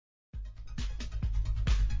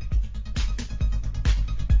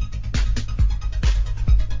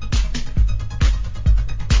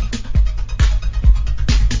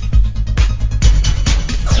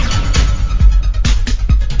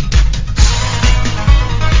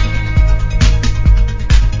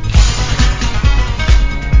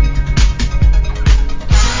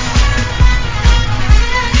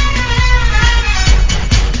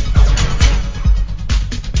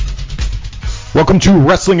Welcome to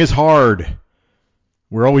Wrestling is Hard,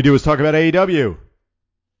 where all we do is talk about AEW.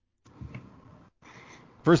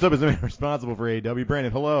 First up is the man responsible for AEW,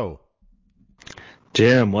 Brandon. Hello.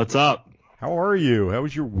 Jim, what's up? How are you? How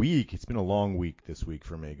was your week? It's been a long week this week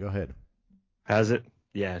for me. Go ahead. Has it?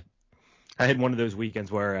 Yeah. I had one of those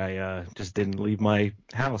weekends where I just didn't leave my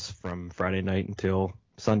house from Friday night until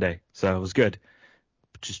Sunday, so it was good.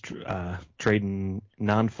 Just trading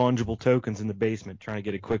non-fungible tokens in the basement, trying to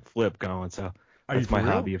get a quick flip going. So that's my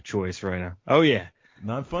hobby of choice right now. Oh, yeah.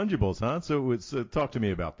 Non-fungibles, huh? So it's, talk to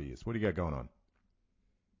me about these. What do you got going on?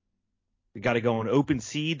 We got to go on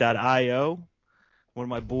OpenSea.io. One of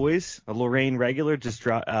my boys, a Lorraine regular, just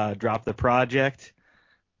dropped the project.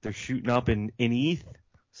 They're shooting up in ETH.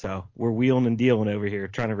 So we're wheeling and dealing over here,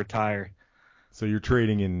 trying to retire. So you're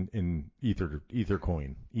trading in Ether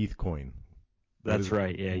coin, ETH coin. That's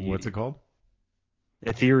right, yeah. What's it called?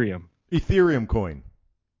 Ethereum. Ethereum coin.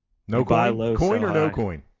 No you coin? Buy low, Coin or high. no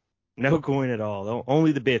coin? No coin at all.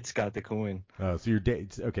 Only the bits got the coin. Oh, so you're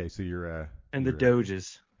okay. So you're and the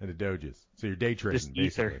doges. And the doges. So you're day trading, just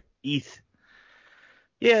basically. ETH.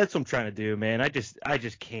 Yeah, that's what I'm trying to do, man. I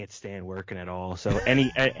just can't stand working at all. So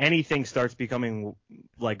anything starts becoming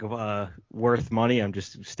like worth money, I'm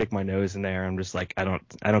just stick my nose in there. I'm just like I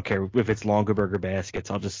don't care if it's Longaberger baskets.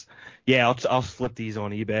 I'll flip these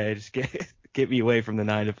on eBay. Just get me away from the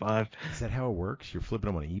 9 to 5. Is that how it works? You're flipping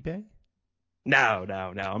them on eBay? No.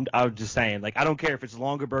 I'm just saying, like, I don't care if it's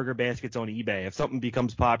Longaberger baskets on eBay. If something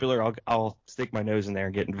becomes popular, I'll stick my nose in there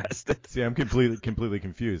and get invested. See, I'm completely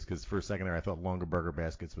confused because for a second there I thought Longaberger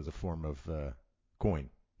baskets was a form of coin.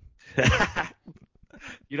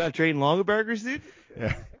 You're not trading Longabergers, dude?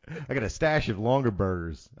 Yeah, I got a stash of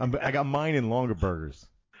Longabergers. I got mine in Longabergers.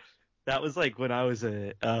 That was like when I was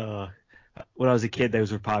a kid.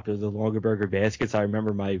 Those were popular, the Longaberger baskets. I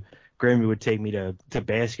remember my grandma would take me to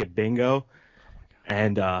basket bingo.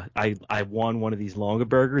 And I won one of these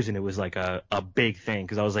Longabergers, and it was like a big thing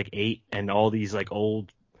because I was like 8, and all these like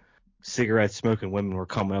old cigarette smoking women were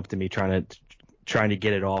coming up to me trying to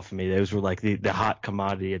get it off of me. Those were like the hot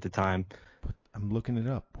commodity at the time. I'm looking it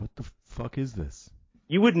up. What the fuck is this?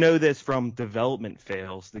 You would know this from Development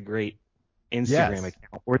Fails, the great Instagram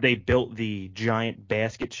account where they built the giant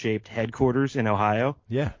basket-shaped headquarters in Ohio.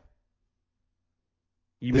 Yeah.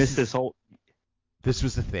 You missed this whole. This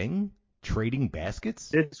was the thing. Trading baskets?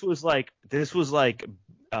 This was like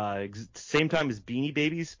same time as Beanie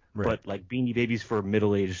Babies, right. But like Beanie Babies for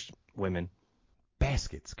middle-aged women.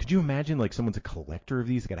 Baskets. Could you imagine like someone's a collector of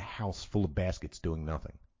these? They got a house full of baskets doing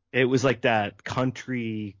nothing. It was like that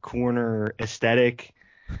country corner aesthetic.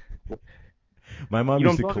 My mom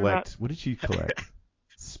used to collect. What did she collect?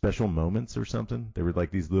 Special Moments or something? They were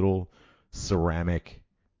like these little ceramic,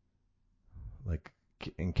 like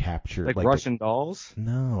encaptured, like Russian dolls.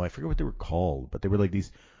 No, I forget what they were called, but they were like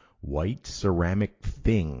these white ceramic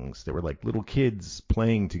things that were like little kids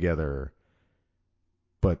playing together.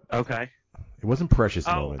 But okay, it wasn't Precious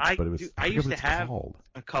Moments, but it was. I used to have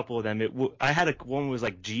a couple of them. I had one was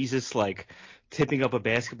like Jesus, like tipping up a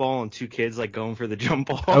basketball and 2 kids like going for the jump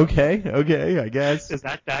ball. Okay, I guess. Is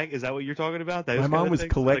that what you're talking about? My mom was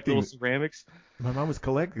collecting like little ceramics. My mom was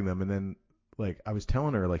collecting them, and then like I was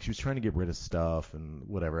telling her, like she was trying to get rid of stuff and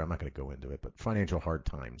whatever. I'm not going to go into it, but financial hard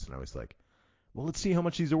times, and I was like, well, let's see how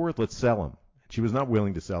much these are worth. Let's sell them. She was not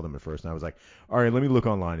willing to sell them at first, and I was like, all right, let me look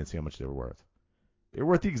online and see how much they were worth. They were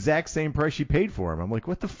worth the exact same price she paid for them. I'm like,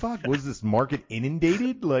 what the fuck? Was this market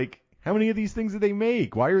inundated? Like, how many of these things did they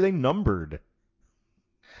make? Why are they numbered?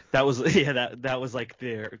 That was that was like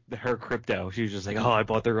her crypto. She was just like, oh, I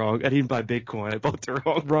didn't buy Bitcoin. I bought the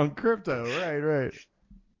wrong crypto. Right.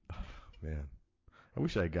 Oh, man, I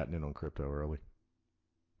wish I had gotten in on crypto early.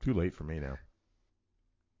 Too late for me now.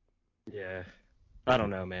 Yeah, I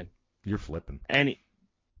don't know, man. You're flipping.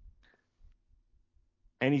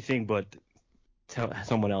 Anything but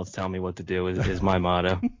someone else tell me what to do is my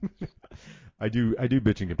motto. I do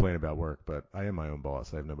bitch and complain about work, but I am my own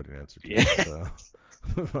boss. I have nobody to answer to. Yeah. So.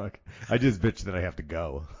 Fuck. I just bitch that I have to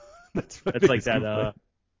go. That's like that.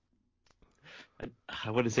 I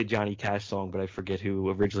wouldn't say Johnny Cash song, but I forget who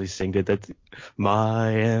originally sang it. That's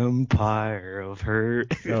My Empire of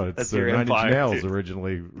Hurt. Oh, it's that's your Nine Empire. Inch Nails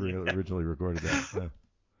originally recorded that. Yeah.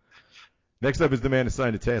 Next up is the man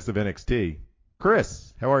assigned to task of NXT,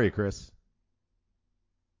 Chris. How are you, Chris?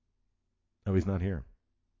 Oh, he's not here.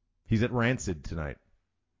 He's at Rancid tonight.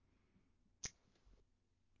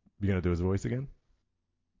 You gonna do his voice again?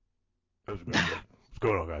 What's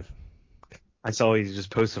going on, guys? I saw he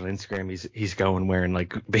just posted on Instagram. He's going wearing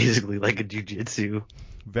like basically like a jiu-jitsu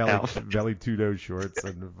Valley Tudo shorts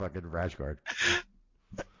and a fucking rash guard.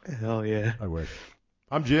 Hell yeah. I wish.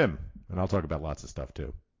 I'm Jim. And I'll talk about lots of stuff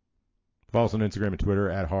too. Follow us on Instagram and Twitter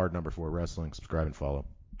at hard4wrestling. Subscribe and follow.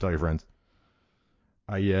 Tell your friends.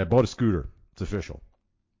 I bought a scooter. It's official.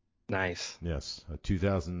 Nice. Yes, a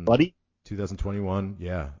Buddy? 2021.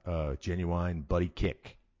 Yeah, genuine Buddy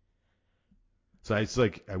Kick. So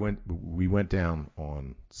we went down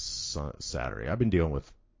on Saturday. I've been dealing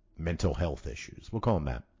with mental health issues. We'll call them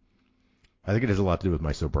that. I think it has a lot to do with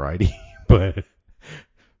my sobriety, but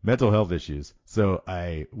mental health issues. So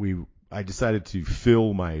I decided to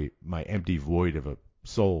fill my empty void of a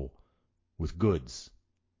soul with goods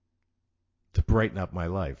to brighten up my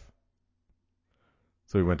life.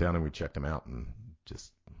 So we went down and we checked them out, and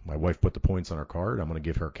just my wife put the points on her card. I'm going to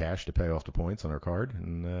give her cash to pay off the points on her card,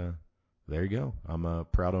 and there you go. I'm a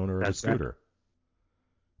proud owner of a scooter. Right.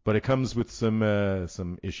 But it comes with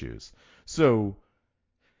some issues. So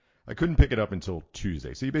I couldn't pick it up until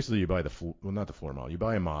Tuesday. So you buy not the floor model. You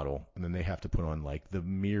buy a model, and then they have to put on like the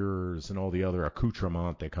mirrors and all the other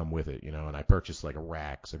accoutrement that come with it, And I purchased like a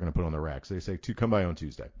rack. So they're going to put on the rack. So they say come by on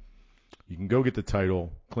Tuesday. You can go get the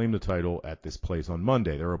title, claim the title at this place on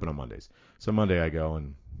Monday. They're open on Mondays. So Monday I go,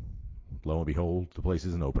 and lo and behold, the place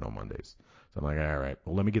isn't open on Mondays. So I'm like, all right,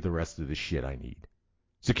 well, let me get the rest of the shit I need.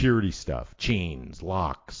 Security stuff, chains,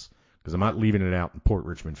 locks, because I'm not leaving it out in Port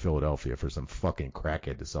Richmond, Philadelphia for some fucking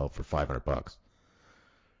crackhead to sell it for $500.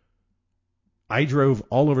 I drove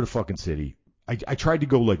all over the fucking city. I tried to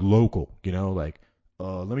go like local,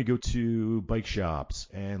 let me go to bike shops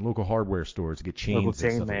and local hardware stores to get chains. Local and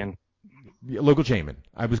chain stuff. man. Local chainman.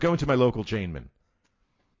 I was going to my local chainman.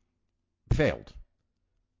 Failed.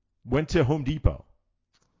 Went to Home Depot.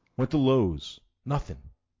 Went to Lowe's. Nothing.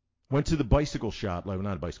 Went to the bicycle shop. Like,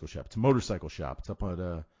 not a bicycle shop. It's a motorcycle shop. It's up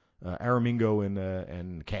on Aramingo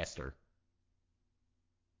and Castor.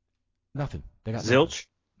 Nothing. They got Zilch?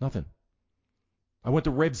 Nothing. I went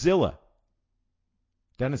to Revzilla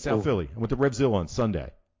down in South Philly. I went to Revzilla on Sunday.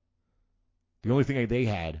 The only thing they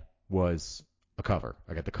had was a cover.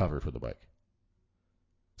 I got the cover for the bike.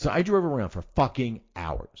 So I drove around for fucking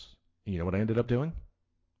hours. And you know what I ended up doing?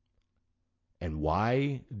 And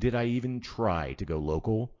why did I even try to go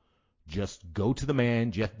local? Just go to the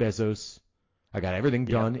man, Jeff Bezos. I got everything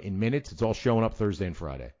done in minutes. It's all showing up Thursday and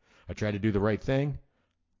Friday. I tried to do the right thing.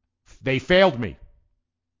 They failed me.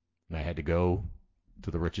 And I had to go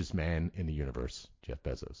to the richest man in the universe, Jeff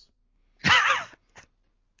Bezos.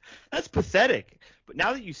 That's pathetic. But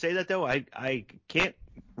now that you say that, though, I can't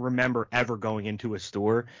remember ever going into a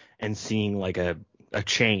store and seeing like a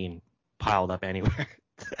chain piled up anywhere.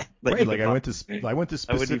 Right, like I went to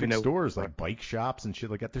specific stores like bike shops and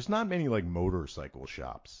shit like that. There's not many like motorcycle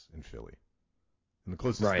shops in Philly. And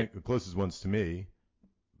the closest ones to me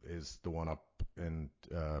is the one up in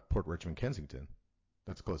Port Richmond, Kensington.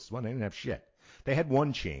 That's the closest one. They didn't have shit. They had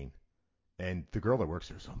one chain, and the girl that works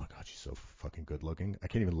there is, oh my God, she's so fucking good looking. I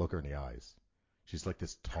can't even look her in the eyes. She's like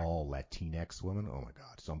this tall Latinx woman. Oh my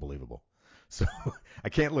God, it's unbelievable. So I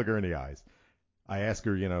can't look her in the eyes. I ask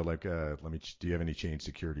her, do you have any chain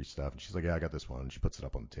security stuff? And she's like, yeah, I got this one. And she puts it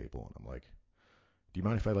up on the table, and I'm like, do you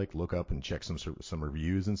mind if I look up and check some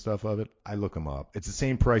reviews and stuff of it? I look them up. It's the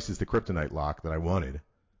same price as the Kryptonite lock that I wanted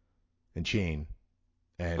and chain.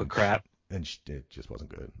 And crap. And it just wasn't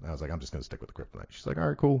good. I was like, I'm just going to stick with the Kryptonite. She's like, all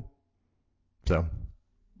right, cool. So.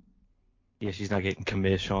 Yeah, she's not getting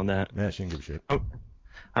commish on that. Yeah, she didn't give a shit. Oh,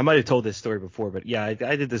 I might have told this story before, but yeah, I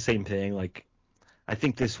did the same thing. Like, I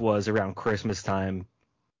think this was around Christmas time.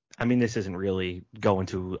 I mean, this isn't really going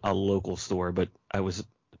to a local store, but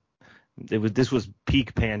this was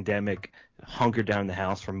peak pandemic, hunkered down in the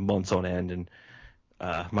house for months on end, and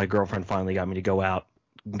my girlfriend finally got me to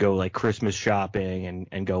go like Christmas shopping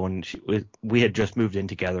and go, and we had just moved in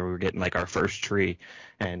together. We were getting like our first tree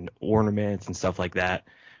and ornaments and stuff like that.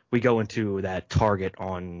 We go into that Target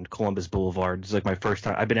on Columbus Boulevard. It's like my first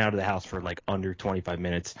time. I've been out of the house for like under 25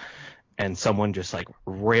 minutes, and someone just like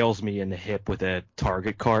rails me in the hip with a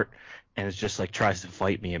Target cart, and it's just like tries to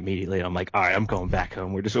fight me immediately. And I'm like, all right, I'm going back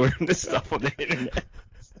home. We're just ordering this stuff on the internet.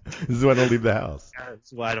 This is why I don't leave the house.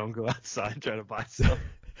 That's why I don't go outside trying to buy stuff.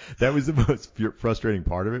 That was the most frustrating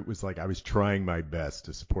part of it, was like I was trying my best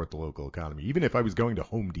to support the local economy. Even if I was going to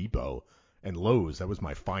Home Depot and Lowe's, that was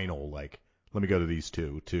my final, like, let me go to these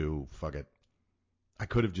two, fuck it. I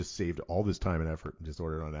could have just saved all this time and effort and just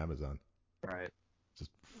ordered on Amazon. Right.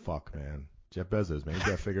 Just fuck, man. Jeff Bezos, man, he's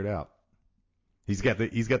got it figured out. He's got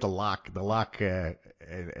the lock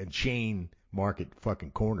and chain market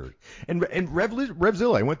fucking cornered. And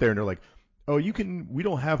Revzilla, I went there and they're like, oh, we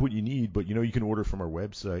don't have what you need, but you can order from our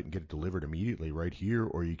website and get it delivered immediately right here,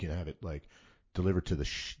 or you can have it like delivered to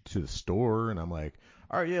the store. And I'm like,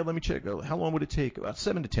 all right, yeah, let me check. How long would it take? About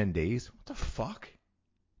 7 to 10 days. What the fuck?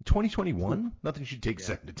 2021? Nothing should take Yeah.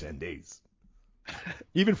 7 to 10 days.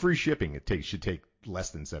 Even free shipping should take less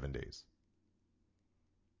than 7 days.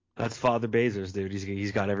 That's Father Bezos, dude.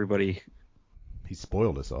 He's got everybody. He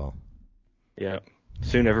spoiled us all. Yeah.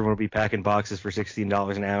 Soon everyone will be packing boxes for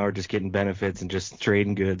 $16 an hour, just getting benefits and just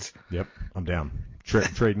trading goods. Yep, I'm down.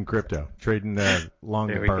 Trading crypto, trading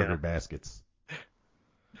longer There we burger go. baskets.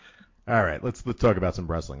 All right, let's talk about some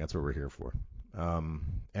wrestling. That's what we're here for.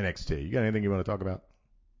 NXT. You got anything you want to talk about?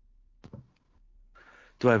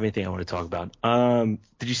 Do I have anything I want to talk about?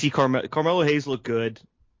 Did you see Carmelo Hayes look good?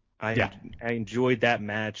 I enjoyed that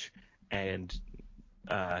match, and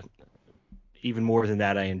even more than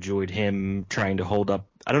that, I enjoyed him trying to hold up.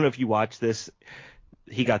 I don't know if you watched this.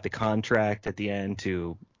 He got the contract at the end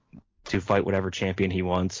to fight whatever champion he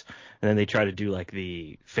wants, and then they try to do like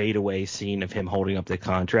the fadeaway scene of him holding up the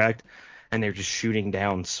contract, and they're just shooting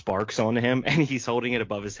down sparks onto him, and he's holding it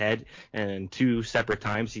above his head, and 2 separate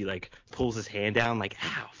times he like pulls his hand down like,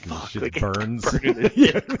 ow, fuck, Shit like, burns.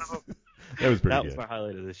 Yeah. That was pretty That good. was my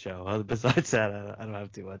highlight of the show. Besides that, I don't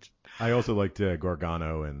have too much. I also liked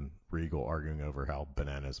Gargano and Regal arguing over how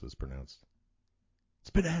bananas was pronounced. It's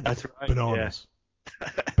bananas. That's right. Bananas. Yeah.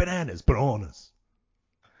 Bananas. Bananas.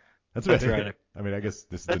 That's right. I mean, I guess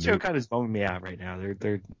this is That the show new. kind of is bumming me out right now.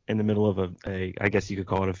 They're in the middle of a I guess you could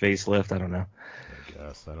call it a facelift. I don't know. I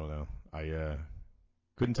guess I don't know. I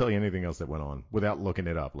couldn't tell you anything else that went on without looking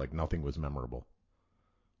it up. Like nothing was memorable.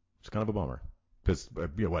 It's kind of a bummer. Because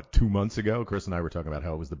 2 months ago, Chris and I were talking about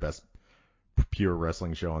how it was the best pure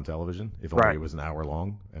wrestling show on television. If only Right. it was an hour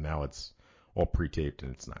long, and now it's all pre-taped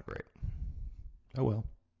and it's not great. Oh well.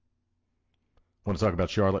 Want to talk about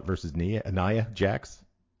Charlotte versus Nia Jax?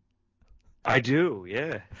 I do,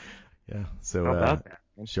 yeah. Yeah. So How about that?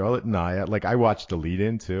 Charlotte and Nia, like I watched the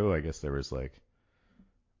lead-in too. I guess there was like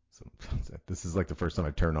this is like the first time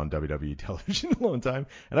I've turned on WWE television in a long time,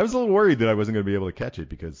 and I was a little worried that I wasn't going to be able to catch it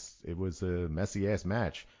because it was a messy ass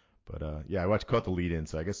match. But yeah, caught the lead-in,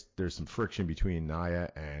 so I guess there's some friction between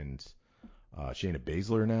Nia and Shayna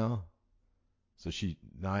Baszler now. So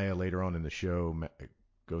Nia later on in the show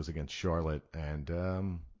goes against Charlotte, and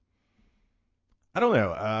I don't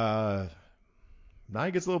know.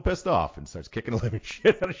 Nia gets a little pissed off and starts kicking the living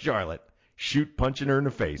shit out of Charlotte, punching her in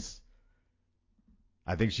the face.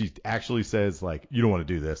 I think she actually says like, "You don't want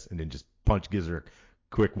to do this," and then just gives her a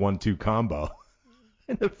quick 1-2 combo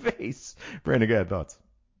in the face. Brandon, go ahead, thoughts?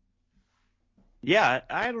 Yeah,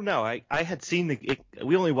 I don't know. I had seen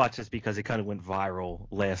we only watched this because it kind of went viral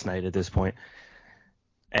last night at this point.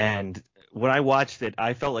 And when I watched it,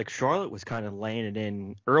 I felt like Charlotte was kind of laying it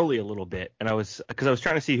in early a little bit, and I was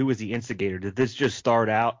trying to see who was the instigator. Did this just start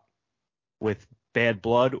out with bad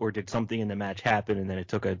blood, or did something in the match happen and then it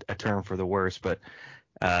took a turn for the worse? But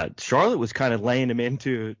Charlotte was kind of laying him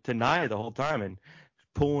into Nia the whole time and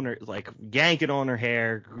pulling her, like yanking on her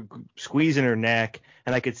hair, squeezing her neck,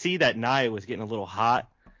 and I could see that Nia was getting a little hot,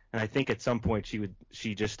 and I think at some point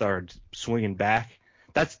she just started swinging back.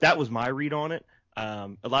 That was my read on it. A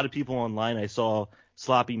lot of people online I saw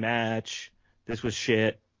sloppy match. This was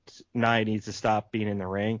shit. Nia needs to stop being in the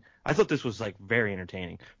ring. I thought this was like very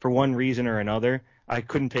entertaining for one reason or another. I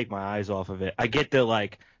couldn't take my eyes off of it. I get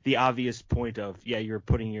the obvious point of, yeah, you're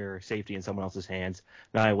putting your safety in someone else's hands.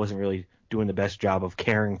 Nia wasn't really doing the best job of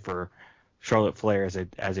caring for Charlotte Flair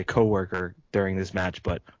as a coworker during this match,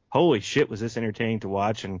 but holy shit, was this entertaining to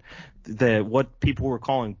watch. And what people were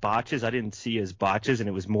calling botches, I didn't see as botches, and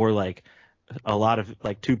it was more like a lot of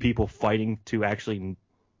like 2 people fighting to actually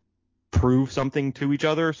prove something to each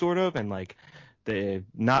other, sort of, and like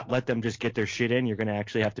not let them just get their shit in. You're gonna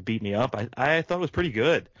actually have to beat me up. I thought it was pretty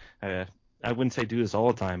good. I wouldn't say do this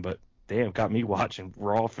all the time, but damn, got me watching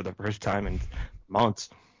Raw for the first time in months.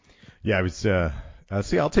 Yeah, I was.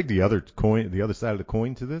 See, I'll take the other side of the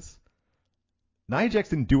coin to this. Nia Jax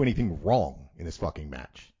didn't do anything wrong in this fucking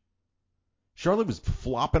match. Charlotte was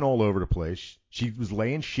flopping all over the place. She was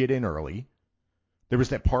laying shit in early. There was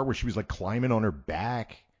that part where she was like climbing on her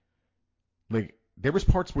back. Like there was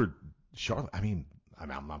parts where Charlotte. I mean,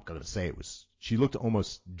 I'm not gonna say it was. She looked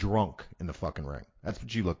almost drunk in the fucking ring. That's what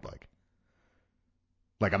she looked like.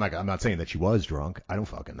 Like I'm not saying that she was drunk. I don't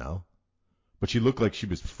fucking know. But she looked like she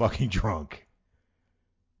was fucking drunk.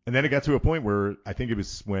 And then it got to a point where I think it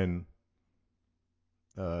was when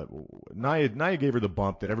Nia gave her the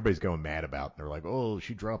bump that everybody's going mad about. They're like, oh,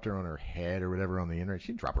 she dropped her on her head or whatever on the internet. She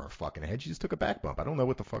didn't drop her on her fucking head. She just took a back bump. I don't know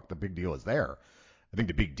what the fuck the big deal is there. I think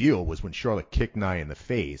the big deal was when Charlotte kicked Nia in the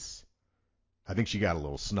face. I think she got a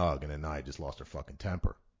little snug, and then Nia just lost her fucking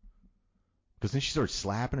temper. Because then she started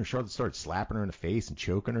slapping her. Charlotte started slapping her in the face and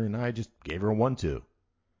choking her, and Nia just gave her a 1-2.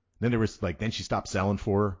 Then there was then she stopped selling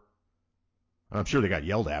for her. I'm sure they got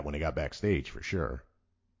yelled at when they got backstage for sure.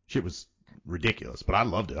 Shit was ridiculous, but I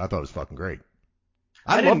loved it. I thought it was fucking great.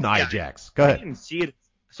 I love Nia Jax. Go ahead. I didn't see it.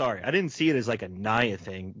 Sorry, I didn't see it as like a Nia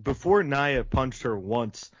thing. Before Nia punched her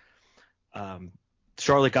once,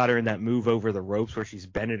 Charlotte got her in that move over the ropes where she's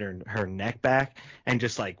bending her neck back and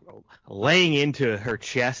just like laying into her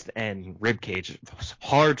chest and rib cage,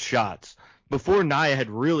 hard shots before Nia had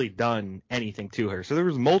really done anything to her. So there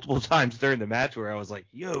was multiple times during the match where I was like,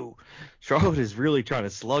 "Yo, Charlotte is really trying to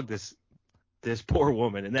slug this poor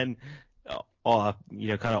woman." And then,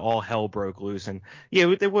 kind of all hell broke loose. And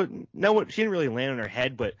yeah, there was she didn't really land on her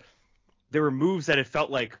head, but there were moves that it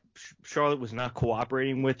felt like Charlotte was not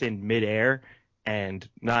cooperating with in midair, and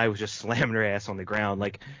Nia was just slamming her ass on the ground.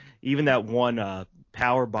 Like even that one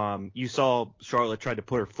power bomb, you saw Charlotte tried to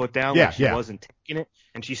put her foot down, like she wasn't taking it,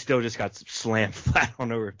 and she still just got slammed flat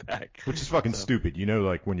on her back. Which is fucking stupid. You know,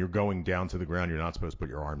 like when you're going down to the ground, you're not supposed to put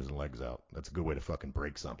your arms and legs out. That's a good way to fucking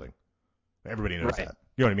break something. Everybody knows that.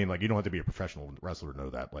 You know what I mean? Like you don't have to be a professional wrestler to know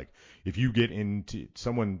that. Like if you get into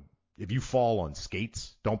if you fall on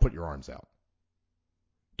skates, don't put your arms out.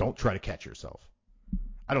 Don't try to catch yourself.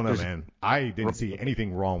 I don't know, man. I didn't see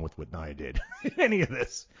anything wrong with what Nia did in any of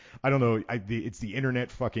this. I don't know. It's the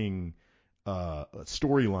internet fucking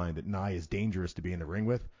storyline that Nia is dangerous to be in the ring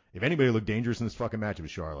with. If anybody looked dangerous in this fucking match, it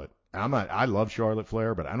was Charlotte. I love Charlotte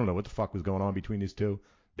Flair, but I don't know what the fuck was going on between these two.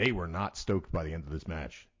 They were not stoked by the end of this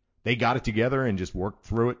match. They got it together and just worked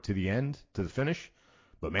through it to the end, to the finish.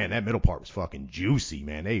 But, man, that middle part was fucking juicy,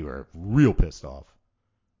 man. They were real pissed off.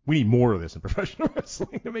 We need more of this in professional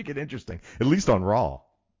wrestling to make it interesting, at least on Raw.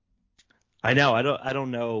 I know. I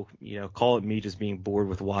don't know. Call it me just being bored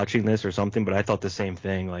with watching this or something, but I thought the same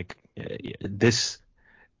thing. Like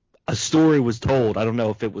a story was told. I don't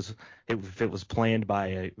know if it was planned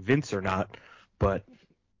by Vince or not, but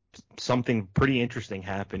something pretty interesting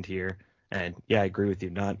happened here. And yeah, I agree with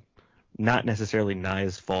you. Not necessarily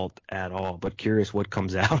Nia's fault at all, but curious what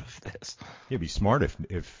comes out of this. It'd be smart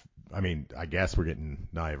if I guess we're getting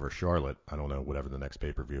Nia versus Charlotte. I don't know, whatever the next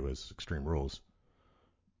pay-per-view is, Extreme Rules.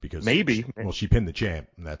 Because maybe. She pinned the champ,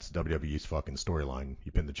 and that's WWE's fucking storyline.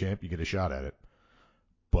 You pin the champ, you get a shot at it.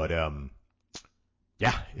 But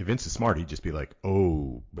yeah, if Vince is smart, he'd just be like,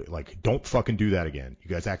 don't fucking do that again. You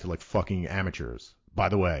guys acted like fucking amateurs. By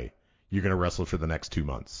the way, you're gonna wrestle for the next 2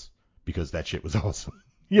 months because that shit was awesome.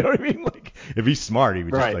 You know what I mean? Like, if he's smart, he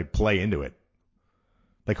would just like play into it.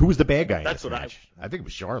 Like, who was the bad guy in this match? I think it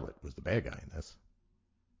was Charlotte was the bad guy in this.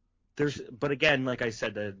 But again, like I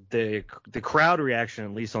said, the crowd reaction,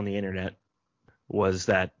 at least on the internet, was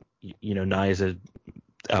that Nia's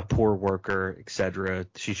a poor worker, etc.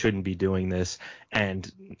 She shouldn't be doing this, and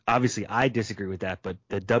obviously I disagree with that. But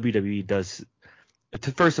the WWE does.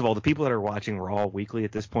 First of all, the people that are watching Raw weekly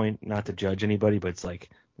at this point, not to judge anybody, but it's like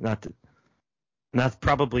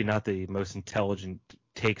probably not the most intelligent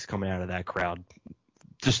takes coming out of that crowd,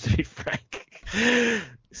 just to be frank.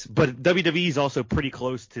 But WWE is also pretty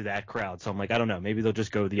close to that crowd, so I'm like, I don't know, maybe they'll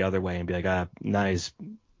just go the other way and be like, Nia's,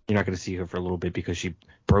 you're not going to see her for a little bit because she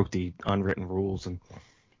broke the unwritten rules and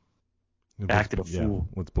acted a fool.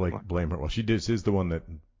 Let's blame her. Well, she is the one that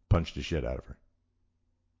punched the shit out of her.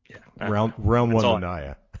 Yeah. Round one with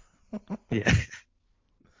Nia. Yeah.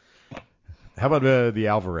 How about the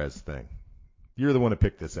Alvarez thing? You're the one who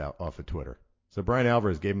picked this out off of Twitter. So Brian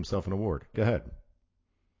Alvarez gave himself an award. Go ahead.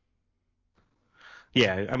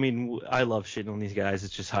 Yeah, I mean, I love shitting on these guys.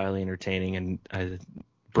 It's just highly entertaining. And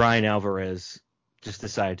Brian Alvarez just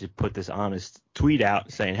decided to put this honest tweet out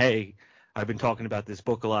saying, hey, I've been talking about this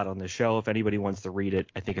book a lot on the show. If anybody wants to read it,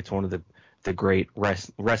 I think it's one of the great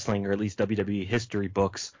wrestling, or at least WWE history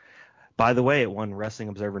books. By the way, it won Wrestling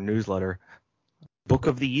Observer Newsletter Book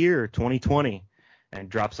of the Year 2020. And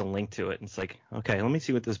drops a link to it. And it's like, okay, let me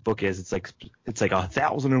see what this book is. It's like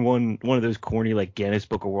 1,001, one of those corny like Guinness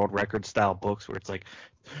Book of World Records style books where it's like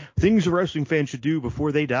things a wrestling fan should do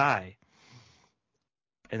before they die.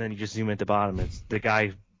 And then you just zoom at the bottom. It's the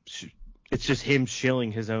guy. It's just him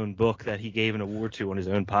shilling his own book that he gave an award to on his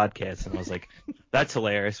own podcast. And I was like, that's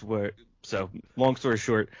hilarious. So long story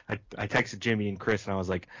short, I texted Jimmy and Chris and I was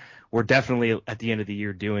like, we're definitely at the end of the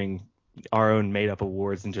year doing our own made-up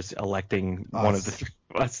awards and just electing one of the three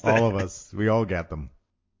of us. All of us. We all get them.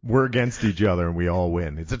 We're against each other, and we all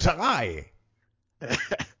win. It's a tie.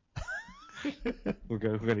 We're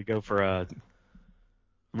going to go for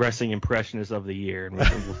Wrestling Impressionist of the Year, and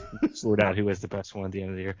we'll sort out who has the best one at the end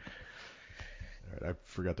of the year. All right, I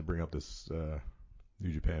forgot to bring up this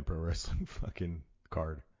New Japan Pro Wrestling fucking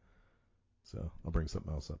card. So I'll bring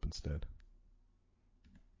something else up instead.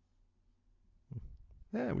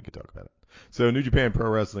 Yeah, we could talk about it. So New Japan Pro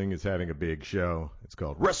Wrestling is having a big show. It's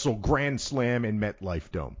called Wrestle Grand Slam in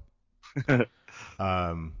MetLife Dome. Let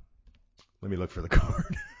me look for the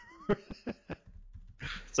card.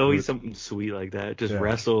 It's always something sweet like that. Just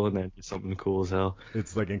wrestle and then something cool as hell.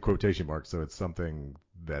 It's like in quotation marks, so it's something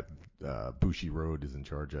that Bushiroad is in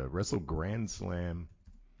charge of. Wrestle Grand Slam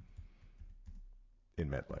in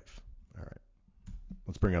MetLife. All right.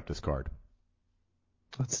 Let's bring up this card.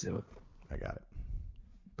 Let's do it. I got it.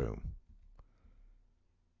 Boom.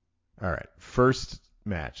 All right. First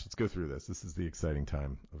match. Let's go through this. This is the exciting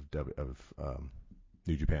time of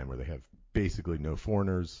New Japan, where they have basically no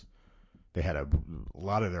foreigners. They had a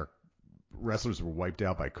lot of their wrestlers were wiped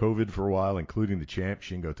out by COVID for a while, including the champ,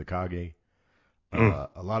 Shingo Takagi.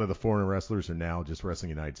 A lot of the foreign wrestlers are now just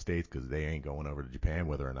wrestling in the United States because they ain't going over to Japan,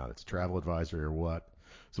 whether or not it's a travel advisory or what.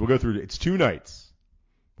 So we'll go through. It's 2 nights.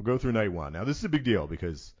 We'll go through night 1. Now, this is a big deal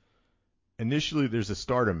because initially there's a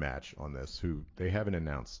Stardom match on this who they haven't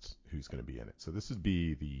announced who's going to be in it. So this would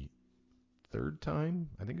be the 3rd time.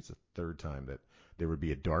 I think it's the 3rd time that there would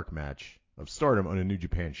be a dark match of Stardom on a New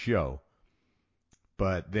Japan show.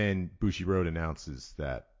 But then Bushiroad announces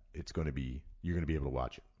that you're going to be able to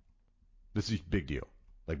watch it. This is a big deal.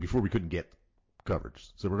 Like before we couldn't get coverage.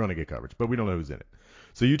 So we're going to get coverage, but we don't know who's in it.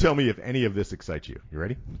 So you tell me if any of this excites you. You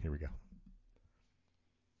ready? Here we go.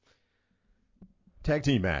 Tag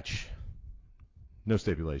team match. No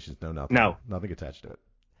stipulations, no nothing. No. Nothing attached to it.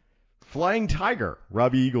 Flying Tiger,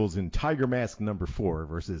 Robbie Eagles in Tiger Mask number 4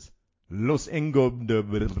 versus Los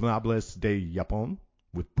Ingobernables de Japón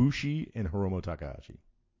with Bushi and Hiromu Takahashi.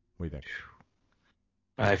 What do you think?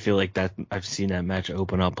 I feel like that I've seen that match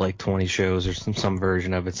open up like 20 shows or some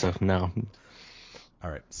version of it, so no.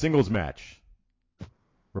 All right, singles match.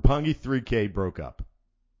 Roppongi 3K broke up.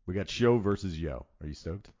 We got Sho versus Yo. Are you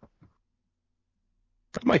stoked?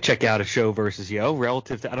 I might check out a Sho versus Yo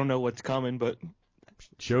relative to I don't know what's coming, but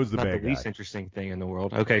Sho's the bad guy. Not the least interesting thing in the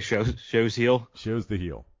world. Okay, Sho's heel. Sho's the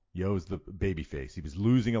heel. Yo's the baby face. He was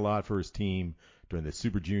losing a lot for his team during the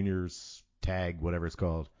Super Juniors tag, whatever it's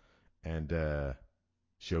called, and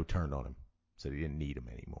Sho turned on him, said he didn't need him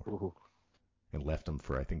anymore, Ooh. and left him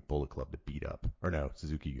for I think Bullet Club to beat up, or no,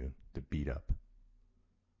 Suzuki-gun to beat up.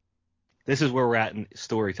 This is where we're at in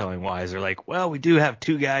storytelling wise. They're like, well, we do have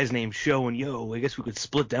 2 guys named Sho and Yo. I guess we could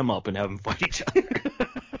split them up and have them fight each other.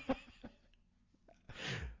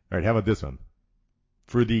 All right, how about this one?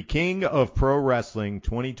 For the King of Pro Wrestling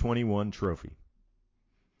 2021 trophy.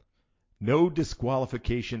 No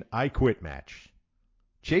disqualification, I quit match.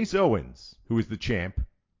 Chase Owens, who is the champ,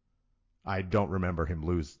 I don't remember him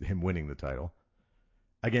winning the title,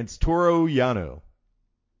 against Toru Yano.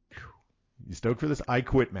 You stoked for this? I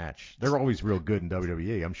quit match. They're always real good in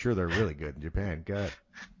WWE. I'm sure they're really good in Japan. Go ahead.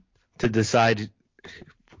 To decide,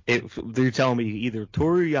 they're telling me either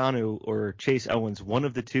Toru Yano or Chase Owens, one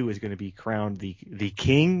of the 2 is going to be crowned the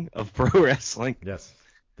king of pro wrestling. Yes,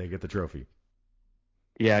 they get the trophy.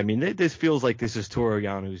 Yeah, I mean, this feels like this is Toru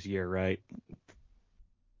Yano's year, right?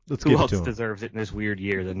 Who else deserves it in this weird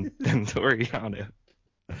year than Toru Yano?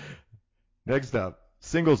 Next up,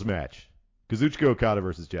 singles match. Kazuchika Okada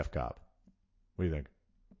versus Jeff Cobb. What do you think?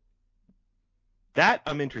 That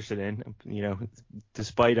I'm interested in. You know,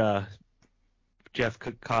 despite Jeff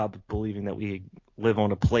Cobb believing that we live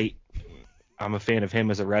on a plate, I'm a fan of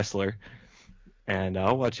him as a wrestler, and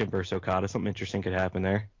I'll watch him versus Okada. Something interesting could happen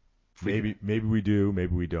there. Maybe we do,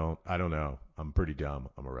 maybe we don't. I don't know. I'm pretty dumb.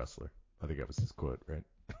 I'm a wrestler. I think that was his quote, right?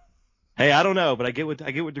 Hey, I don't know, but I get what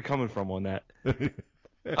they're coming from on that.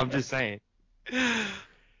 I'm just saying.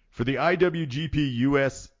 For the IWGP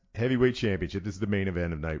US Heavyweight Championship, this is the main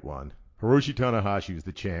event of night 1. Hiroshi Tanahashi was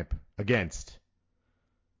the champ against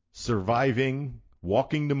surviving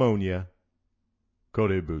walking pneumonia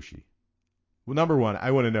Kota Ibushi. Well, number 1,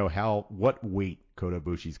 I want to know what weight Kota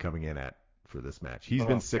Ibushi's coming in at for this match. He's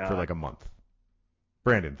been sick for like a month.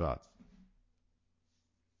 Brandon, thoughts?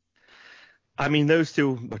 I mean, those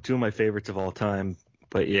 2 are 2 of my favorites of all time,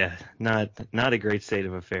 but yeah, not a great state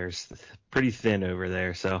of affairs. Pretty thin over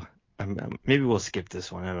there, so maybe we'll skip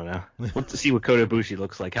this one. I don't know. We'll see what Kota Ibushi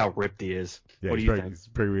looks like, how ripped he is. Yeah, what do you think? He's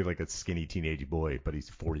probably like a skinny teenage boy, but he's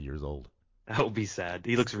 40 years old. That would be sad.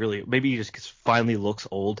 He looks maybe he just finally looks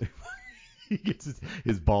old. He gets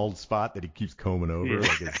his bald spot that he keeps combing over. Yeah.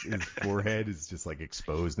 Like his forehead is just like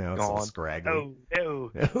exposed now. It's all scraggly.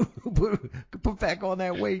 Oh, no. Put back on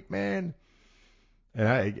that weight, man.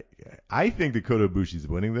 And I think that Kota Ibushi's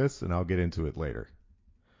winning this, and I'll get into it later.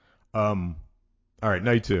 All right,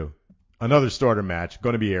 night 2. Another Stardom match,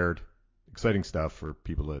 going to be aired. Exciting stuff for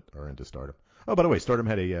people that are into Stardom. Oh, by the way, Stardom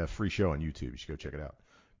had a free show on YouTube. You should go check it out.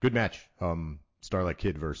 Good match. Starlight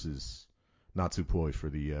Kid versus Natsupoi for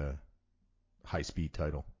the high-speed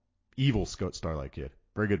title. Evil Starlight Kid.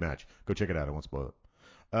 Very good match. Go check it out. I won't spoil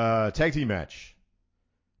it. Tag team match.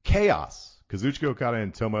 Chaos. Kazuchika Okada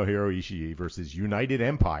and Tomohiro Ishii versus United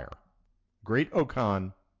Empire. Great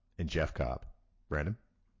Okan and Jeff Cobb. Brandon?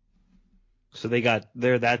 So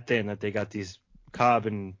they're that thin that they got these Cobb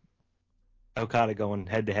and Okada going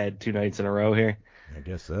head to head 2 nights in a row here. I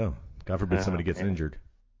guess so. God forbid somebody gets injured.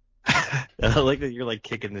 I like that you're like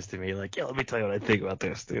kicking this to me. Like, yeah, let me tell you what I think about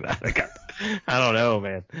this, dude. I don't know,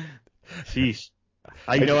 man. Sheesh.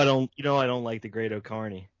 I don't like the Great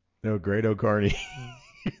O'Carney. No, Great O'Carney.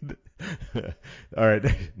 All right,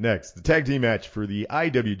 next. The tag team match for the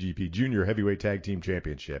IWGP Junior Heavyweight Tag Team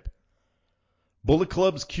Championship. Bullet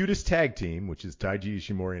Club's cutest tag team, which is Taiji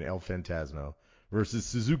Ishimori and El Fantasma, versus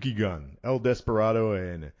Suzuki Gun, El Desperado,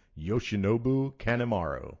 and Yoshinobu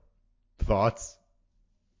Kanemaru. Thoughts?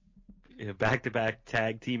 Back-to-back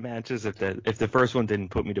tag team matches. If the first one didn't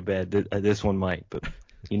put me to bed, this one might, but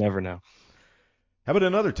you never know. How about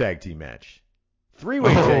another tag team match?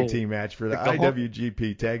 Three-way tag team match for the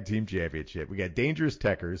IWGP Tag Team Championship. We got Dangerous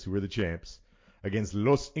Tekkers, who are the champs, against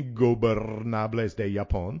Los Ingobernables de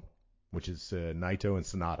Japón, which is Naito and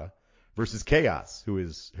Sonata, versus Chaos, who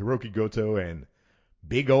is Hiroki Goto and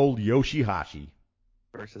big old Yoshihashi.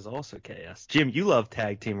 Versus also Chaos. Jim, you love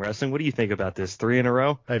tag team wrestling. What do you think about this? 3 in a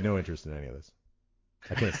row? I have no interest in any of this.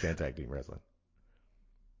 I can't stand tag team wrestling.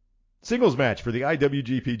 Singles match for the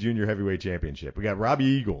IWGP Junior Heavyweight Championship. We got Robbie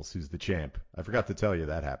Eagles, who's the champ. I forgot to tell you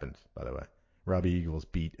that happened, by the way. Robbie Eagles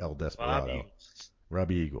beat El Desperado.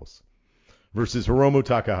 Robbie Eagles. Versus Hiromu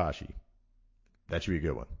Takahashi. That should be a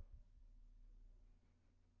good one.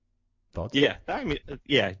 Thoughts? Yeah,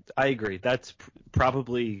 I agree. That's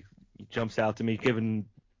probably jumps out to me,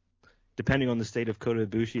 depending on the state of Kota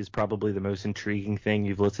Ibushi, is probably the most intriguing thing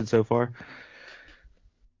you've listed so far.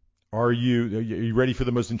 Are you ready for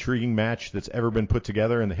the most intriguing match that's ever been put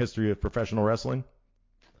together in the history of professional wrestling?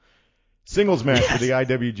 Singles match for the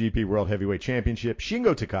IWGP World Heavyweight Championship.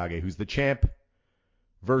 Shingo Takagi, who's the champ,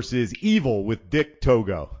 versus Evil with Dick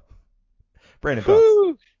Togo. Brandon,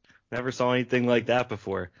 thoughts? Never saw anything like that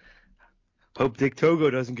before. Hope Dick Togo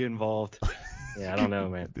doesn't get involved. Yeah, I don't know,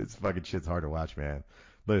 man. This fucking shit's hard to watch, man.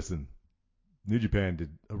 Listen, New Japan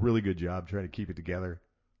did a really good job trying to keep it together.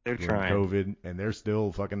 They're trying. COVID, and they're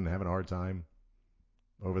still fucking having a hard time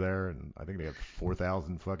over there. And I think they have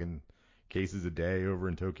 4,000 fucking cases a day over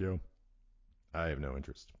in Tokyo. I have no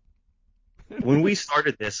interest. When we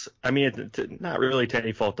started this, I mean, not really to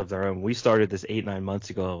any fault of their own. We started this 8-9 months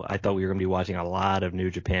ago. I thought we were going to be watching a lot of New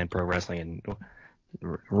Japan Pro Wrestling, and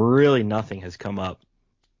really nothing has come up.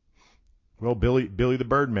 Well, Billy the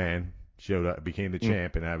Birdman showed up, became the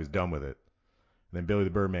champ, and I was done with it. And then Billy the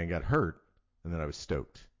Birdman got hurt, and then I was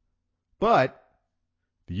stoked. But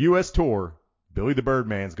the U.S. tour, Billy the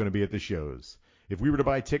Birdman's going to be at the shows. If we were to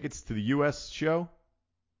buy tickets to the U.S. show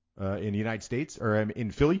in the United States, or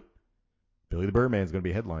in Philly, Billy the Birdman's going to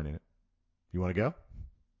be headlining it. You want to go?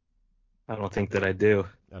 I don't think that I do.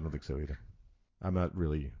 I don't think so either. I'm not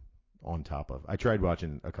really on top of. I tried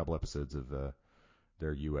watching a couple episodes of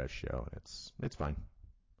their U.S. show, and it's fine.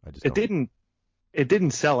 It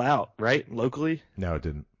didn't sell out, right? Locally? No, it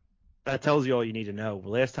didn't. That tells you all you need to know.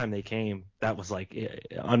 Last time they came, that was like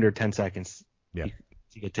under 10 seconds to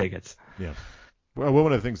get tickets. Yeah. Well,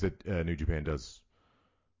 one of the things that New Japan does,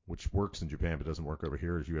 which works in Japan but doesn't work over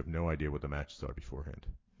here, is you have no idea what the matches are beforehand.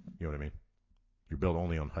 You know what I mean? You're built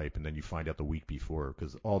only on hype, and then you find out the week before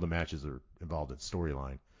because all the matches are involved in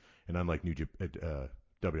storyline. And unlike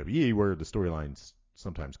WWE, where the storylines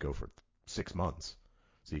sometimes go for 6 months,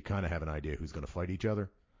 so you kind of have an idea who's going to fight each other.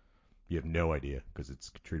 You have no idea because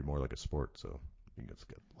it's treated more like a sport. So it's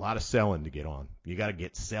got a lot of selling to get on. You got to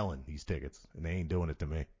get selling these tickets, and they ain't doing it to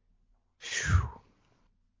me. Whew.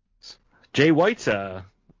 Jay White's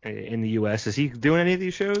in the U.S. Is he doing any of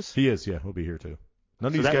these shows? He is, yeah. He'll be here too. None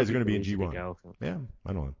of these guys are going to be in G1. Yeah,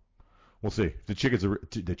 I don't know. We'll see. If the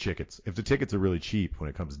tickets are really cheap when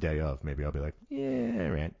it comes day of, maybe I'll be like, yeah,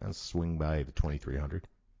 right. I'll swing by the 2,300.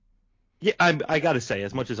 Yeah, I got to say,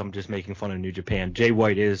 as much as I'm just making fun of New Japan, Jay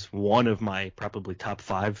White is one of my probably top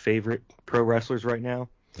 5 favorite pro wrestlers right now.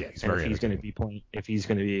 Yeah, he's very entertaining. If he's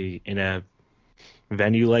going to be in a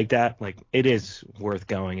venue like that, like it is worth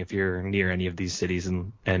going if you're near any of these cities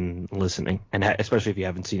and listening, and especially if you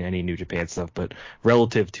haven't seen any New Japan stuff. But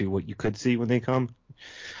relative to what you could see when they come,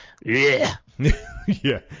 yeah.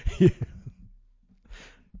 Yeah.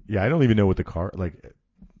 I don't even know what the car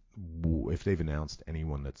if they've announced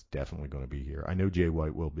anyone that's definitely going to be here. I know Jay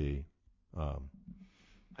White will be. I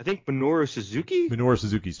think Minoru Suzuki. Minoru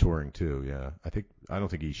Suzuki's touring too. Yeah, I don't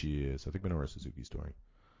think Ishii is. I think Minoru Suzuki's touring.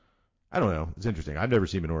 I don't know. It's interesting. I've never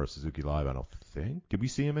seen Minoru Suzuki live, I don't think. Did we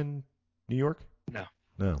see him in New York? No.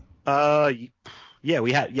 No. Yeah,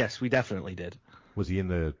 we had. Yes, we definitely did. Was he in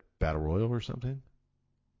the Battle Royal or something?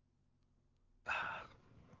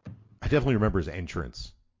 I definitely remember his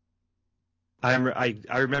entrance. I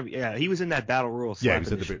remember. Yeah, he was in that battle royal. Yeah, he was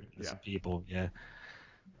slapping in the the shit out of some people. Yeah.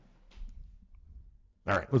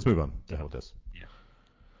 All right, let's move on. The hell with this.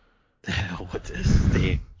 Yeah. What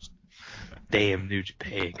this? Damn New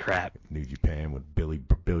Japan crap. New Japan with Billy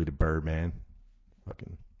the Birdman.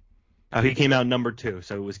 Fucking. Oh, he came out number 2,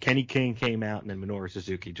 so it was Kenny King came out and then Minoru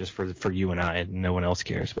Suzuki, just for you and I, and no one else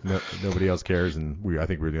cares. But No, nobody else cares, and I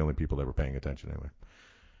think we're the only people that were paying attention anyway.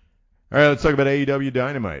 All right, let's talk about AEW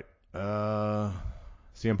Dynamite.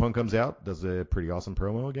 CM Punk comes out, does a pretty awesome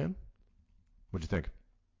promo again. What'd you think?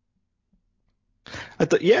 I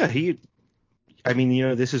thought, yeah, I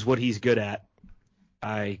mean, this is what he's good at.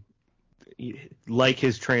 I like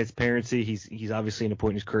his transparency. He's obviously in a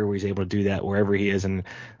point in his career where he's able to do that wherever he is, and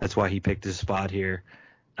that's why he picked his spot here.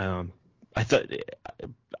 I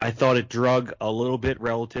thought it drug a little bit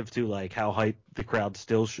relative to like how hyped the crowd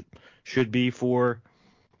still should be for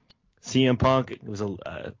CM Punk. It was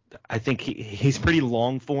I think he's pretty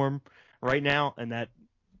long form right now, and that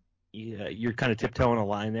you're kind of tiptoeing a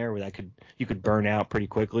line there where you could burn out pretty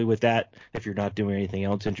quickly with that if you're not doing anything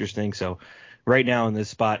else interesting. So right now in this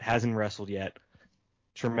spot, hasn't wrestled yet.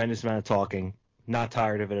 Tremendous amount of talking. Not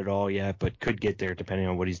tired of it at all yet, but could get there depending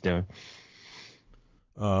on what he's doing.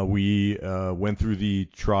 We went through the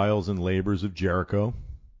trials and labors of Jericho,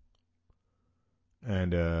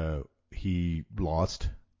 and he lost.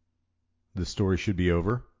 The story should be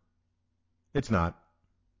over. It's not.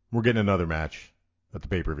 We're getting another match at the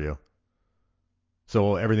pay-per-view.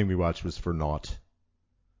 So everything we watched was for naught.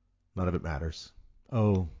 None of it matters.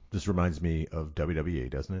 Oh, this reminds me of WWE,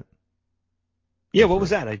 doesn't it? Yeah, what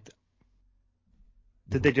was that?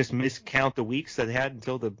 Did they just miscount the weeks that they had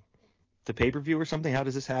until the pay-per-view or something? How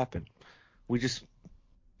does this happen? We just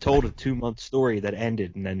told a 2-month story that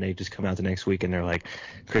ended, and then they just come out the next week and they're like,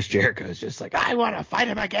 Chris Jericho is just like, I want to fight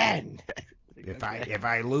him again. If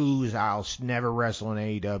I lose, I'll never wrestle in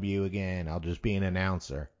AEW again. I'll just be an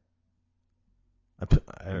announcer. I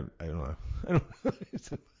don't know.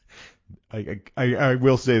 I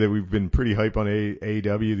will say that we've been pretty hype on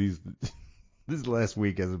AEW. This last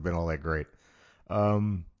week hasn't been all that great.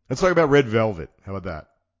 Let's talk about Red Velvet. How about that?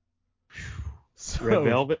 So, Red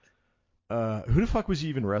Velvet? Who the fuck was you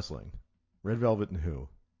even wrestling? Red Velvet and who?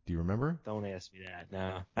 Do you remember? Don't ask me that.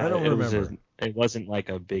 No. I don't remember. It wasn't like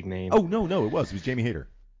a big name. Oh, no, it was. It was Jamie Hayter.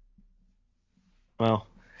 Well,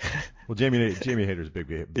 Jamie Hayter's a big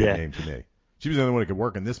name to me. She was the only one who could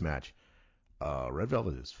work in this match. Red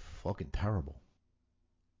Velvet is fucking terrible.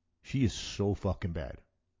 She is so fucking bad.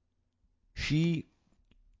 She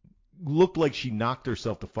looked like she knocked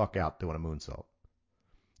herself the fuck out doing a moonsault.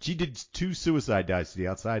 She did 2 suicide dives to the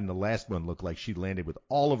outside, and the last one looked like she landed with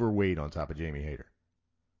all of her weight on top of Jamie Hayter.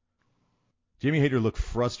 Jamie Hayter looked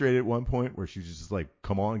frustrated at one point where she was just like,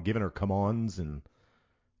 come on, giving her come-ons and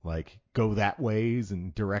like go that ways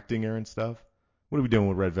and directing her and stuff. What are we doing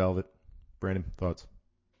with Red Velvet? Brandon, thoughts?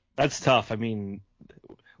 that's tough. I mean,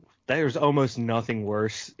 there's almost nothing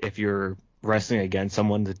worse if you're wrestling against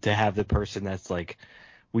someone to have the person that's like,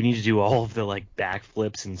 we need to do all of the like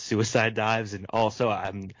backflips and suicide dives, and also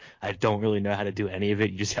I don't really know how to do any of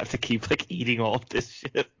it. You just have to keep like eating all of this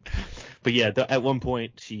shit. But yeah, at one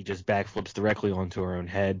point she just backflips directly onto her own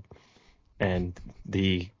head, and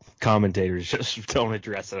the commentators just don't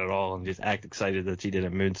address it at all and just act excited that she did a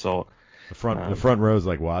moonsault. The front row is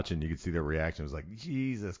like watching. You can see their reaction. It was like,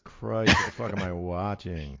 Jesus Christ, what the fuck am I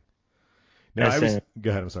watching? No,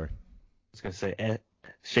 go ahead. I'm sorry. I was gonna say,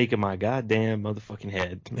 shaking my goddamn motherfucking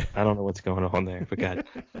head. I don't know what's going on there, but God.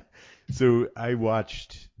 So I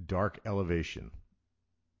watched Dark Elevation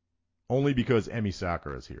only because Emi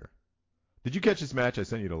Sakura is here. Did you catch this match? I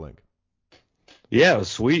sent you the link. Yeah, it was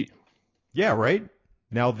sweet. Yeah, right?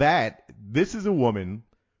 Now this is a woman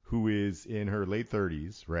who is in her late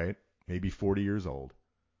 30s, right? Maybe 40 years old.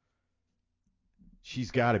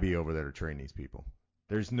 She's got to be over there to train these people.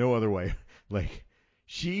 There's no other way. Like,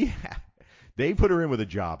 they put her in with a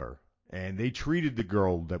jobber, and they treated the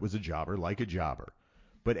girl that was a jobber like a jobber.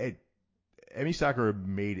 But Emi Sakura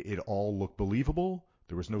made it all look believable.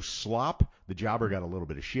 There was no slop. The jobber got a little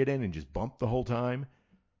bit of shit in and just bumped the whole time.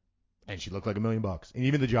 And she looked like $1 million. And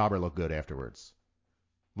even the jobber looked good afterwards.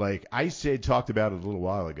 Like I talked about it a little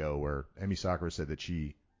while ago where Emi Sakura said that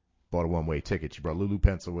she bought a one-way ticket. She brought Lulu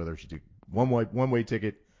Pencil with her. She took one-way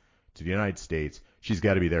ticket to the United States. She's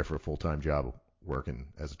got to be there for a full-time job working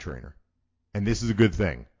as a trainer. And this is a good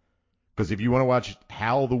thing. Because if you want to watch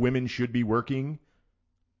how the women should be working,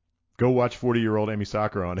 go watch 40-year-old Emi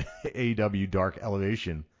Sakura on AEW Dark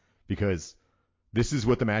Elevation, because this is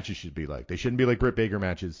what the matches should be like. They shouldn't be like Britt Baker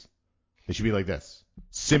matches. They should be like this.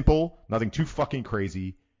 Simple, nothing too fucking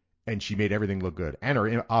crazy, and she made everything look good. And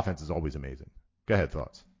her offense is always amazing. Go ahead,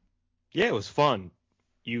 thoughts. Yeah, it was fun.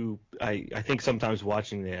 I think sometimes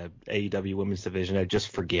watching the AEW women's division, I just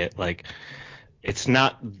forget, like, it's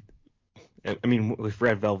not. I mean, if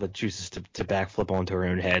Red Velvet chooses to backflip onto her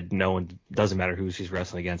own head, doesn't matter who she's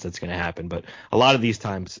wrestling against, that's going to happen. But a lot of these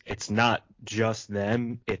times, it's not just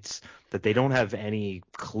them. It's that they don't have any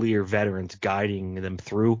clear veterans guiding them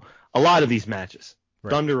through a lot of these matches. Right.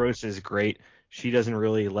 Thunder Rosa is great. She doesn't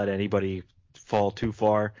really let anybody fall too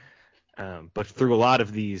far. But through a lot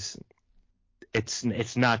of these,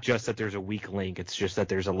 it's not just that there's a weak link. It's just that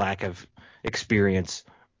there's a lack of experience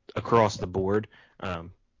across the board.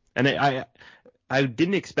 And I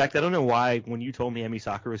didn't expect. I don't know why when you told me Emi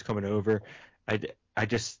Sakura was coming over, I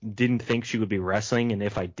just didn't think she would be wrestling. And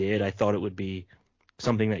if I did, I thought it would be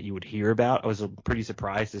something that you would hear about. I was pretty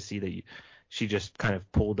surprised to see that she just kind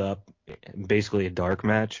of pulled up basically a dark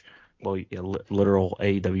match, well, a literal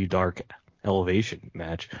AEW Dark Elevation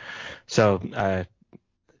match. So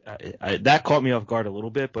that caught me off guard a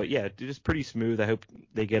little bit. But yeah, just pretty smooth. I hope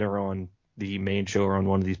they get her on the main show or on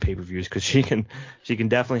one of these pay-per-views, because she can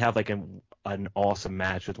definitely have like an awesome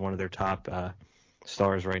match with one of their top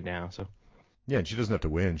stars right now. So yeah, and she doesn't have to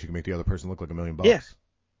win. She can make the other person look like $1 million. Yeah.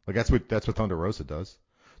 Like that's what Thunder Rosa does.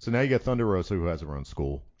 So now you got Thunder Rosa, who has her own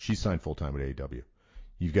school. She's signed full-time with AEW.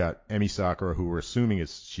 You've got Emi Sakura, who we're assuming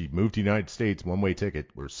she moved to the United States, one-way ticket.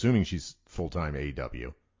 We're assuming she's full-time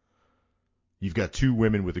AEW. You've got two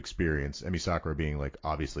women with experience, Emi Sakura being like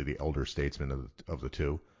obviously the elder statesman of the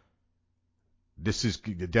two. This is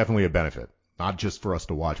definitely a benefit, not just for us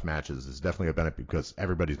to watch matches. It's definitely a benefit because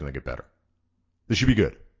everybody's going to get better. This should be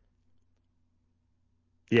good.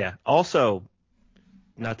 Yeah. Also,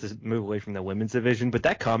 not to move away from the women's division, but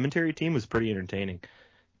that commentary team was pretty entertaining.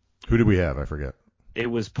 Who did we have? I forget. It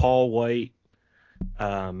was Paul White,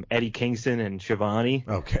 Eddie Kingston, and Shivani.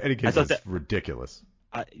 Okay, Eddie Kingston's ridiculous.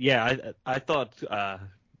 I thought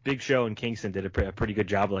Big Show and Kingston did a pretty good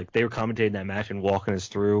job. Like, they were commentating that match and walking us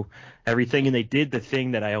through everything, and they did the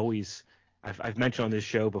thing that I've mentioned on this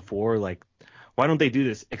show before. Like, why don't they do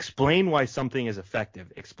this? Explain why something is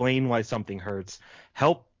effective. Explain why something hurts.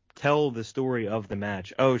 Help tell the story of the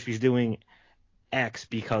match. Oh, she's doing X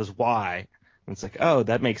because Y. And it's like, oh,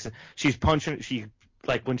 that makes sense. She's punching.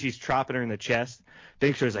 Like when she's chopping her in the chest.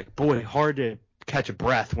 Big Show's like, boy, hard to catch a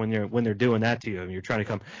breath when they're doing that to you and you're trying to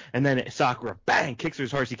come, and then Sakura bang kicks her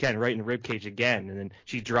as hard as she can right in the rib cage again, and then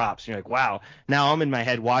she drops, and you're like, wow. Now I'm in my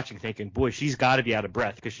head watching thinking, boy, she's got to be out of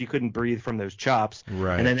breath because she couldn't breathe from those chops,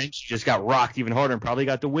 right? And then she just got rocked even harder and probably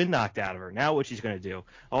got the wind knocked out of her. Now what she's going to do?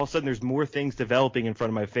 All of a sudden there's more things developing in front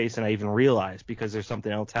of my face than I even realized because there's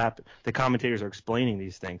something else happening. The commentators are explaining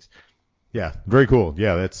these things. Yeah, very cool.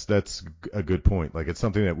 Yeah, that's a good point. Like, it's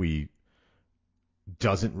something that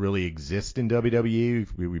doesn't really exist in WWE.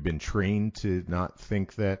 We've been trained to not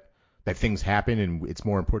think that things happen, and it's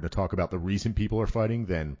more important to talk about the reason people are fighting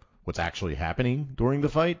than what's actually happening during the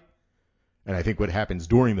fight. And I think what happens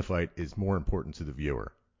during the fight is more important to the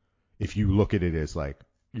viewer. If you look at it as like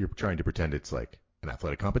you're trying to pretend it's like an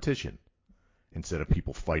athletic competition instead of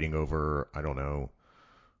people fighting over, I don't know,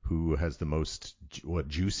 who has the most,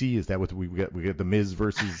 juicy? Is that what we got? We got the Miz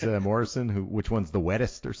versus Morrison. Which one's the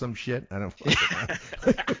wettest or some shit? I don't know.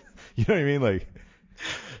 You know what I mean? Like,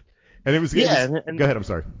 and it was. Yeah. Go ahead. I'm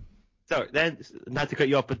sorry. So then, not to cut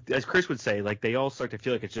you off, but as Chris would say, like, they all start to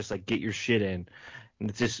feel like it's just like, get your shit in,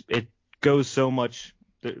 and it goes so much.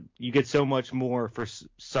 You get so much more for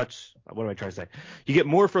such. What am I trying to say? You get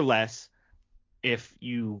more for less if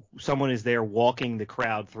someone is there walking the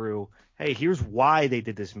crowd through. Hey, here's why they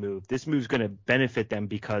did this move. This move's going to benefit them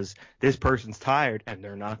because this person's tired and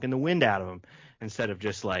they're knocking the wind out of them, instead of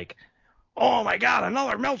just like, oh my God,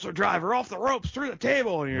 another Meltzer driver off the ropes through the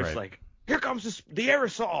table, and you're just like, here comes the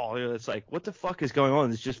aerosol. It's like, what the fuck is going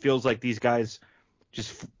on? This just feels like these guys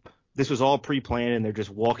this was all pre-planned and they're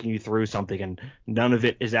just walking you through something, and none of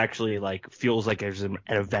it is actually like feels like there's an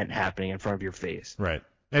event happening in front of your face. Right.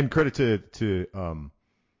 And credit to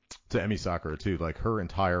Emi Sakura too. Like, her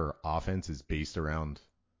entire offense is based around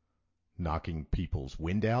knocking people's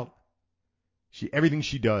wind out. Everything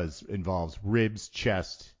she does involves ribs,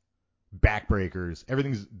 chest, backbreakers,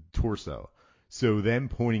 everything's torso. So them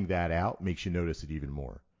pointing that out makes you notice it even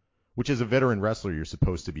more. Which, as a veteran wrestler, you're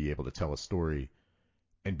supposed to be able to tell a story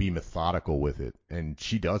and be methodical with it, and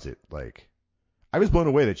she does it. Like, I was blown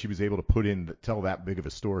away that she was able to tell that big of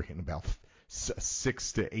a story in about a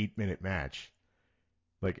 6 to 8 minute match.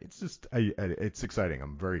 Like, it's just, it's exciting.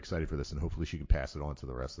 I'm very excited for this, and hopefully she can pass it on to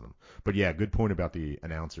the rest of them. But yeah, good point about the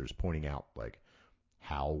announcers pointing out, like,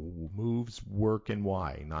 how moves work and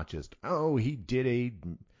why. Not just, oh, he did a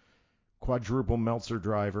quadruple Meltzer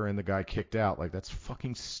driver and the guy kicked out. Like, that's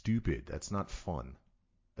fucking stupid. That's not fun.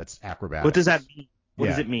 That's acrobatics. What does that mean? What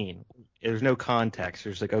Yeah. does it mean? There's no context.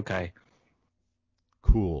 There's like, okay.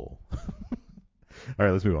 Cool. All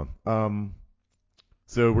right, let's move on.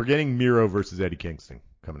 So we're getting Miro versus Eddie Kingston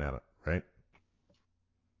coming at it, right?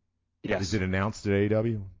 Yes. Is it announced at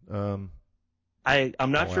AEW? I'm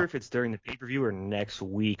not All sure out. if it's during the pay-per-view or next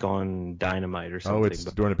week on Dynamite or something. Oh, it's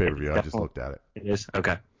but during the pay-per-view. I just definitely- looked at it. It is?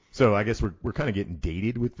 Okay. So I guess we're kind of getting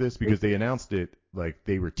dated with this because they announced it like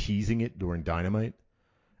they were teasing it during Dynamite,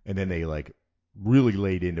 and then they like really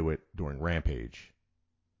laid into it during Rampage.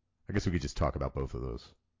 I guess we could just talk about both of those.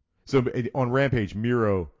 So on Rampage,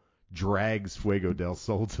 Miro drags Fuego del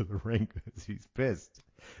Sol to the ring because he's pissed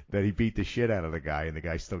that he beat the shit out of the guy and the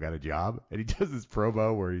guy still got a job. And he does this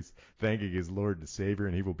promo where he's thanking his Lord and Savior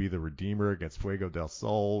and he will be the Redeemer against Fuego del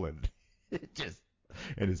Sol and it just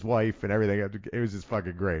and his wife and everything. It was just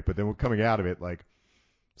fucking great. But then we're coming out of it like,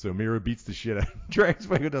 so Miro beats the shit out, drags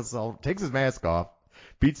Fuego del Sol, takes his mask off,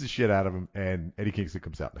 beats the shit out of him, and Eddie Kingston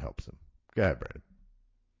comes out and helps him. Go ahead, Brandon.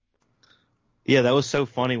 Yeah, that was so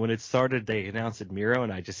funny. When it started, they announced it Miro,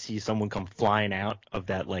 and I just see someone come flying out of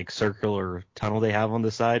that like circular tunnel they have on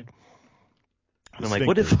the side. And I'm like,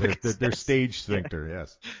 what is their stage sphincter?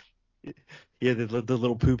 Yes. Yeah, the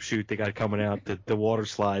little poop chute they got coming out, the water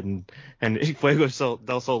slide, and Fuego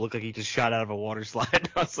del Sol looked like he just shot out of a water slide.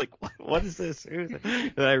 I was like, what is this? And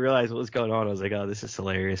I realized what was going on. I was like, oh, this is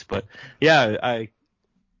hilarious. But yeah,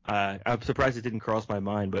 I'm surprised it didn't cross my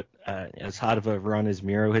mind. But as hot of a run as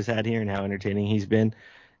Miro has had here and how entertaining he's been,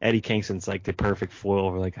 Eddie Kingston's like the perfect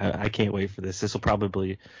foil. We're like, I can't wait for this. This will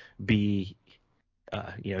probably be,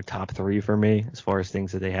 top 3 for me as far as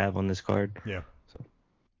things that they have on this card. Yeah.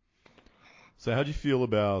 So how'd you feel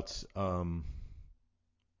about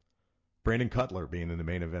Brandon Cutler being in the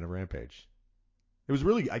main event of Rampage? It was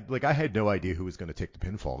really I had no idea who was going to take the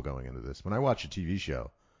pinfall going into this. When I watch a TV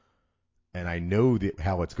show and I know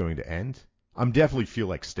how it's going to end, I'm definitely feel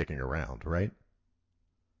like sticking around, right?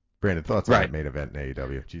 Brandon, thoughts on that main event in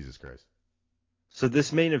AEW? Jesus Christ. So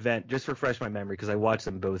this main event, just refresh my memory because I watched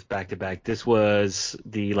them both back to back. This was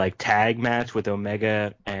the like tag match with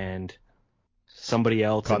Omega and somebody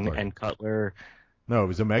else Cutler. And Cutler. No, it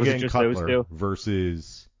was Omega and just Cutler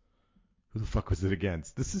versus who the fuck was it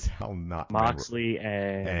against? This is how not Moxley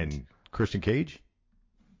and Christian Cage.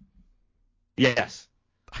 Yes.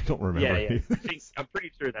 I don't remember. Yeah. I'm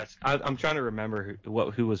pretty sure that's. I'm trying to remember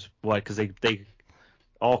who was what because they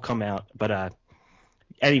all come out. But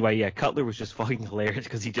anyway, yeah, Cutler was just fucking hilarious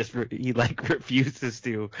because he like refuses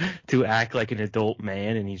to act like an adult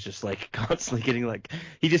man, and he's just like constantly getting like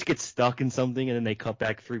he just gets stuck in something, and then they cut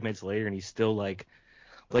back 3 minutes later, and he's still like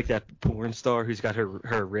that porn star who's got her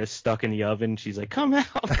wrist stuck in the oven. She's like, come out.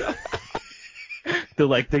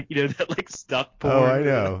 That like stuck porn. Oh, I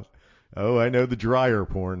know. I know the dryer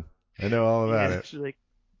porn. I know all about it. Like,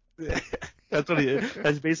 that's what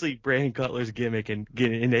that's basically Brandon Cutler's gimmick in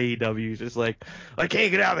AEW. He's just like, I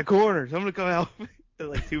can't get out of the corner, so I'm gonna come out. And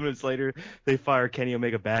like 2 minutes later, they fire Kenny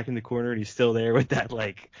Omega back in the corner, and he's still there with that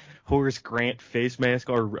like Horace Grant face mask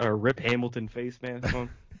or Rip Hamilton face mask on.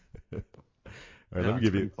 All right,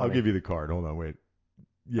 I'll give you the card. Hold on, wait.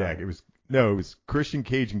 Yeah, it was Christian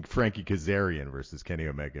Cage and Frankie Kazarian versus Kenny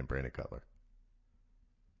Omega and Brandon Cutler.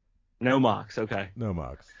 No Mox, okay. No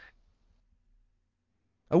Mox.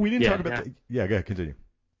 Oh, we didn't talk about that. Yeah, go ahead, continue.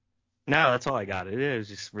 No, that's all I got. It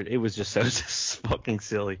was just so fucking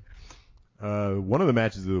silly. One of the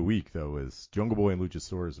matches of the week though was Jungle Boy and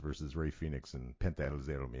Luchasaurus versus Rey Fenix and Penta El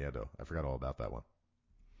Zero Miedo. I forgot all about that one.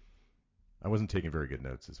 I wasn't taking very good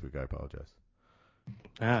notes this week. I apologize.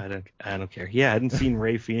 I don't care. Yeah, I hadn't seen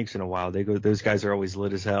Rey Fenix in a while. Those guys are always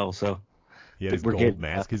lit as hell. So he had his gold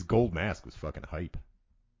mask. His gold mask was fucking hype.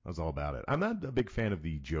 I was all about it. I'm not a big fan of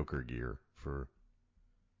the Joker gear for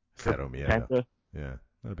Zero Miedo. Penta? Yeah,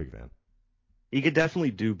 not a big fan. He could definitely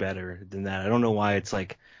do better than that. I don't know why it's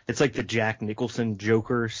like the Jack Nicholson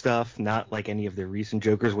Joker stuff, not like any of the recent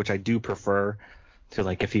Jokers, which I do prefer to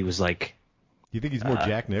like if he was like. You think he's more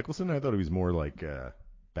Jack Nicholson? I thought he was more like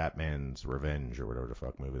Batman's Revenge or whatever the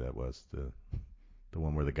fuck movie that was. The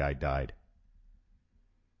one where the guy died.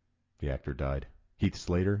 The actor died. Heath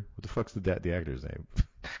Slater? What the fuck's the actor's name?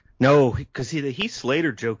 No, because the Heath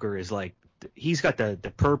Slater Joker is like he's got the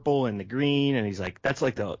purple and the green, and he's like that's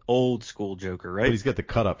like the old school Joker, right? But he's got the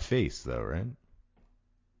cut up face though, right?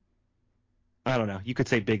 I don't know. You could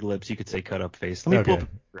say big lips. You could say cut up face. Let me pull Okay. up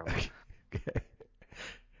a picture. Okay.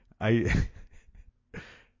 I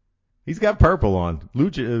he's got purple on.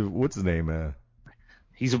 Lucha, what's his name?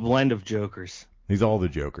 He's a blend of jokers. He's all the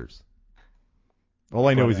Jokers. All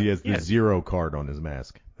I know But is he has the yeah, zero card on his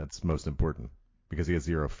mask. That's most important because he has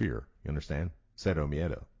zero fear. You understand? Cero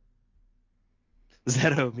miedo.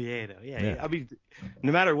 Zero Miedo. Yeah, Yeah. I mean,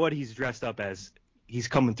 no matter what he's dressed up as, he's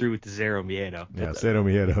coming through with the Zero Miedo. Yeah, Cero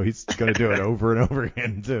miedo. He's gonna do it over and over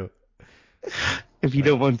again too. If you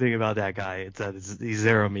know one thing about that guy, it's that he's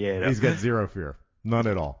Zero Miedo. He's got zero fear. None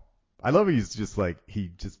at all. I love he's just like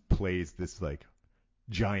he just plays this like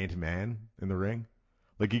giant man in the ring.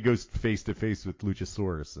 Like he goes face to face with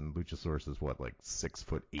Luchasaurus, and Luchasaurus is what, like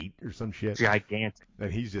 6'8" or some shit. gigantic.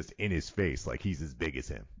 And he's just in his face like he's as big as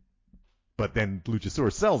him. But then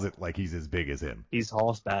Luchasaurus sells it like he's as big as him. He's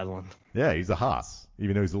horse battling. Yeah, he's a Haas,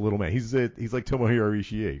 even though he's a little man. He's like Tomohiro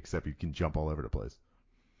Ishii, except he can jump all over the place.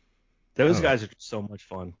 Those Oh. guys are just so much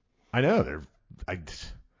fun. I know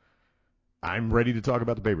I'm ready to talk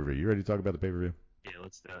about the pay-per-view. You ready to talk about the pay-per-view? Yeah,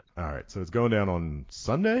 let's do it. All right, so it's going down on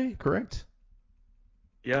Sunday, correct?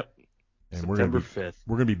 Yep. And September 5th.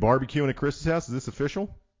 we're gonna be barbecuing at Chris's house. Is this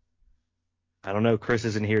official? I don't know. Chris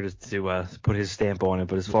isn't here to put his stamp on it,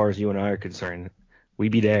 but as far as you and I are concerned, we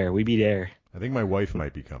be there. We be there. I think my wife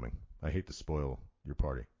might be coming. I hate to spoil your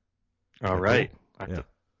party. All that right. Yeah.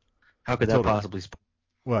 How could I that told her. possibly?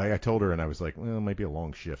 Well, I told her, and I was like, well, it might be a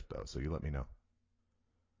long shift though, so you let me know.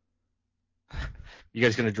 You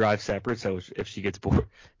guys gonna drive separate, so if she gets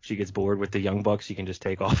bored with the Young Bucks, you can just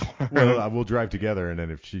take off. Well, we'll drive together, and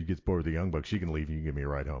then if she gets bored with the Young Bucks, she can leave and you can give me a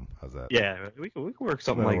ride home. How's that? Yeah, we can work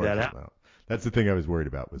something That'll like work that something out. out. That's the thing I was worried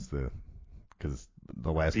about was because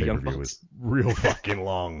the last The Young pay-per-view Bucks. was real fucking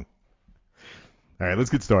long. All right, let's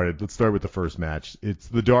get started. Let's start with the first match. It's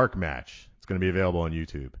the dark match. It's going to be available on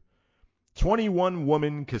YouTube.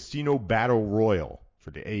 21-woman casino battle royal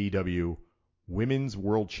for the AEW Women's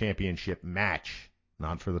World Championship match,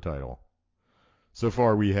 not for the title. So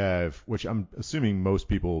far we have, which I'm assuming most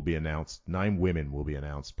people will be announced, 9 women will be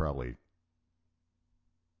announced probably,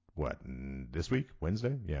 this week?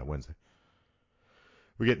 Wednesday? Yeah, Wednesday.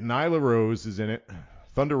 We get Nyla Rose is in it.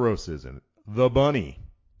 Thunder Rosa is in it. The Bunny.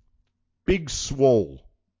 Big Swole.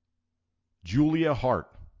 Julia Hart,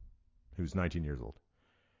 who's 19 years old.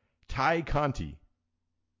 Ty Conti.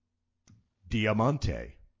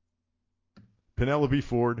 Diamante. Penelope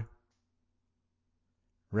Ford.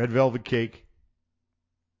 Red Velvet Cake.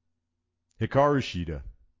 Hikaru Shida.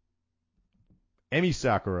 Emi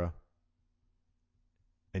Sakura.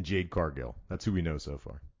 And Jade Cargill. That's who we know so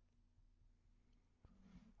far.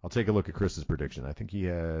 I'll take a look at Chris's prediction. I think he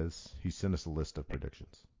sent us a list of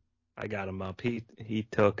predictions. I got him up. He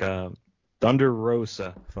took Thunder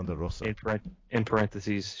Rosa Thunder Rosa. in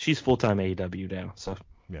parentheses. She's full-time AEW now, so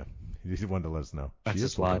Yeah, he wanted to let us know. that's She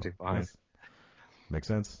just is full-time. logic behind. Yes. Makes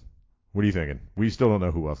sense. What are you thinking? We still don't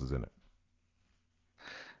know who else is in it.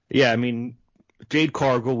 Yeah, I mean, Jade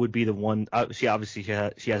Cargill would be the one. She obviously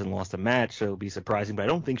she hasn't lost a match, so it'll be surprising. But I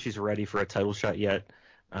don't think she's ready for a title shot yet.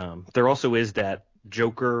 There also is that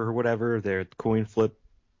Joker or whatever, their coin flip,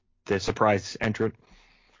 the surprise entrant.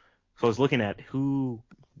 So I was looking at who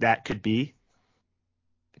that could be.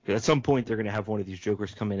 At some point, they're going to have one of these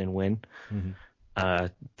Jokers come in and win. Mm-hmm.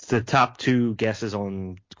 The top 2 guesses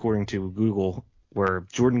according to Google were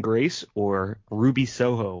Jordan Grace or Ruby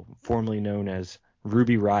Soho, formerly known as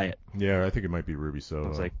Ruby Riot. Yeah, I think it might be Ruby Soho.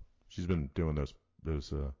 Looks like she's been doing those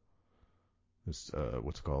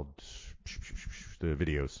what's it called, the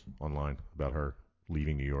videos online about her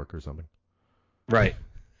leaving New York or something. Right.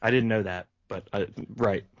 I didn't know that, but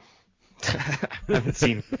right. I haven't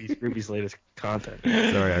seen Ruby's latest content.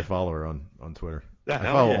 Sorry, I follow her on Twitter. I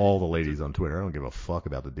follow all the ladies on Twitter. I don't give a fuck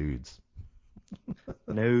about the dudes.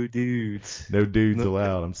 No dudes. No dudes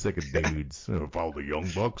allowed. I'm sick of dudes. I don't follow the Young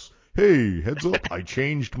Bucks. Hey, heads up. I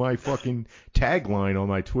changed my fucking tagline on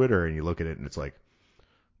my Twitter, and you look at it, and it's like,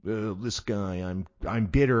 this guy, I'm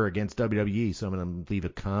bitter against WWE, so I'm going to leave a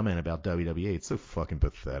comment about WWE. It's so fucking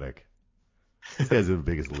pathetic. These guys are the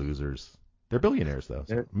biggest losers. They're billionaires, though.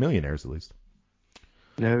 So millionaires, at least.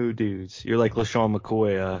 No dudes. You're like LaShawn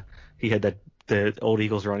McCoy. He had the old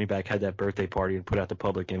Eagles running back had that birthday party and put out the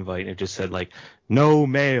public invite, and it just said, like, no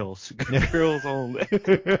males, girls only.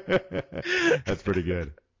 That's pretty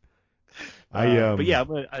good. But yeah,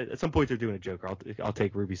 at some point they're doing a Joker. I'll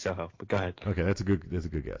take Ruby Soho, but go ahead. Okay, that's a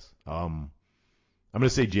good guess. I'm gonna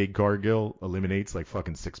say Jade Cargill eliminates like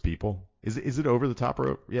fucking 6 people. Is it over the top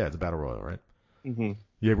rope? Yeah, it's a battle royal, right? Mm-hmm.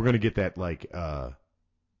 Yeah, we're gonna get that like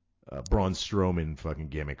Braun Strowman fucking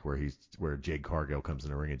gimmick where Jade Cargill comes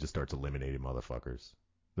in the ring and just starts eliminating motherfuckers.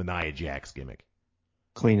 The Nia Jax gimmick.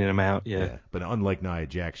 Cleaning them out, yeah. But unlike Nia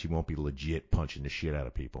Jax, she won't be legit punching the shit out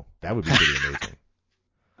of people. That would be pretty amazing.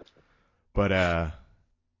 But,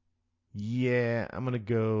 yeah, I'm going to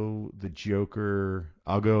go the Joker.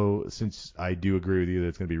 I'll go, since I do agree with you that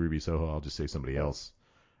it's going to be Ruby Soho, I'll just say somebody else.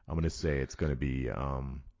 I'm going to say it's going to be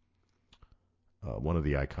one of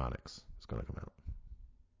the Iconics is going to come out.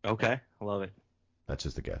 Okay, I love it. That's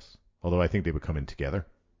just a guess. Although I think they would come in together.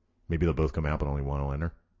 Maybe they'll both come out, but only one will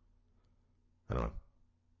enter. I don't know.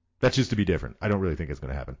 That's just to be different. I don't really think it's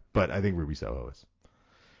going to happen. But I think Ruby Soho is.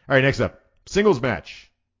 All right, next up. Singles match.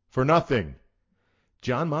 For nothing.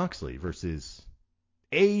 Jon Moxley versus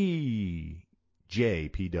AJPW.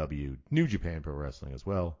 New Japan Pro Wrestling as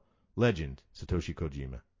well. Legend Satoshi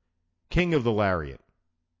Kojima. King of the Lariat.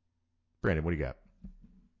 Brandon, what do you got?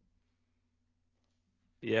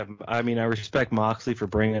 Yeah, I mean, I respect Moxley for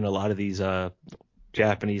bringing a lot of these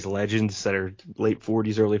Japanese legends that are late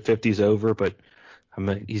 40s, early 50s over, but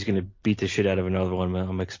he's going to beat the shit out of another one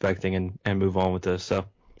I'm expecting and move on with this. So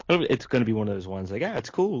it's going to be one of those ones like, it's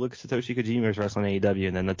cool. Look, Satoshi Kojima's wrestling AEW,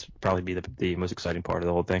 and then that's probably be the most exciting part of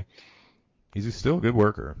the whole thing. He's still a good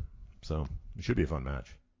worker, so it should be a fun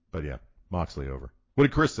match. But yeah, Moxley over. What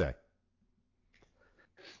did Chris say?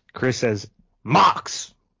 Chris says,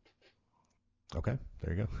 Mox! Okay,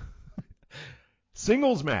 there you go.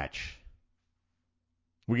 Singles match.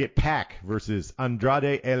 We get Pac versus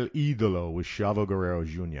Andrade El Idolo with Chavo Guerrero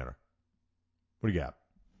Jr. What do you got?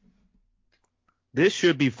 This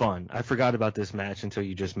should be fun. I forgot about this match until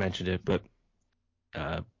you just mentioned it, but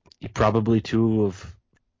probably two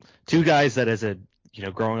guys that as a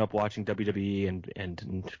growing up watching WWE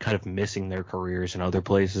and kind of missing their careers in other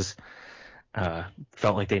places,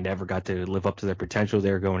 felt like they never got to live up to their potential.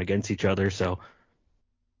 They were going against each other, so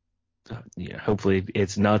hopefully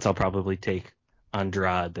it's nuts. I'll probably take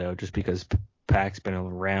Andrade though, just because Pac's been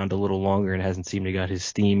around a little longer and hasn't seemed to got his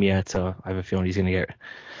steam yet. So I have a feeling he's going to get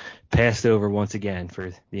passed over once again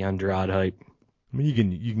for the Andrade hype. I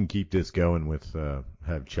mean, you can keep this going with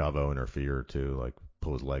have Chavo interfere to like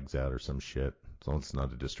pull his legs out or some shit. As long as it's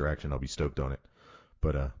not a distraction, I'll be stoked on it.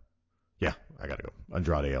 But yeah, I gotta go.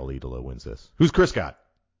 Andrade El Idolo wins this. Who's Chris got?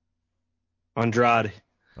 Andrade.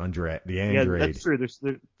 Yeah, that's true.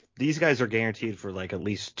 These guys are guaranteed for like at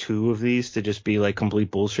least two of these to just be like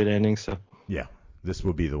complete bullshit endings. So yeah, this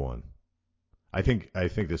will be the one. I think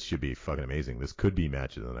this should be fucking amazing. This could be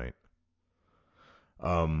match of the night.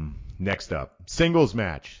 Next up, singles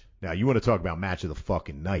match. Now you want to talk about match of the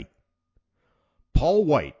fucking night? Paul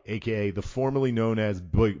White, aka the formerly known as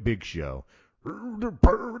Big Show,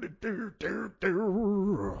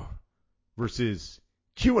 versus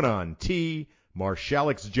QAnon T,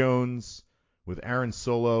 Marshallix Jones with Aaron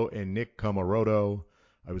Solo and Nick Comoroto.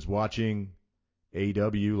 I was watching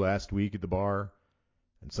AEW last week at the bar,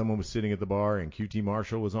 and someone was sitting at the bar, and QT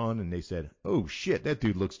Marshall was on, and they said, "Oh shit, that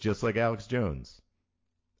dude looks just like Alex Jones,"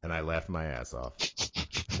 and I laughed my ass off.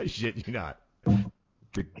 I shit you not.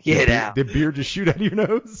 Get out. Did beer just shoot out of your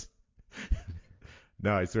nose?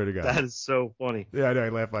 No, I swear to God. That is so funny. Yeah, I know. I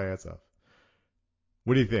laughed my ass off.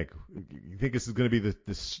 What do you think? You think this is going to be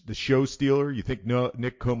the show stealer? You think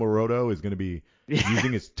Nick Comoroto is going to be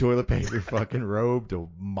using his toilet paper fucking robe to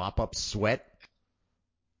mop up sweat?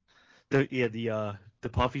 The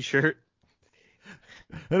puffy shirt.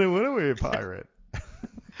 I don't want to be a pirate.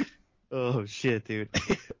 Oh shit, dude.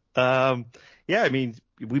 Yeah, I mean,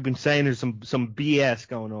 we've been saying there's some BS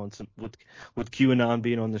going on with QAnon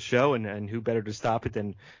being on the show, and who better to stop it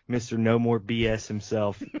than Mr. No More BS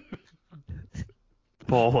himself,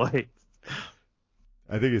 Paul White.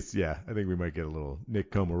 I think we might get a little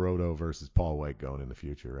Nick Comoroto versus Paul White going in the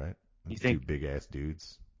future, right? You think? Two big ass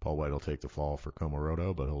dudes. Paul White will take the fall for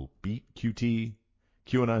Comoroto, but he'll beat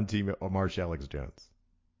QAnon team or Marshallix Jones.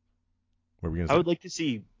 What are we gonna say? I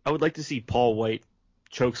would like to see Paul White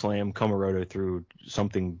chokeslam Comoroto through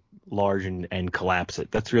something large and collapse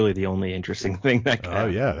it. That's really the only interesting thing that can happen.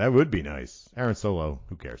 Oh yeah, that would be nice. Aaron Solo,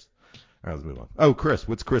 who cares? All right, let's move on. Oh, Chris,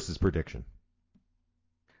 what's Chris's prediction?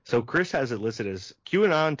 So Chris has it listed as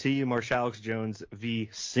QAnon T Marshallix Jones v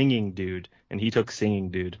Singing Dude, and he took Singing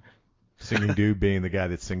Dude. Singing Dude being the guy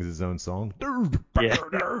that sings his own song. Yeah.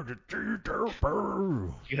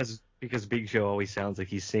 Because Big Show always sounds like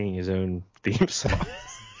he's singing his own theme song.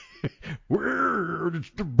 Well,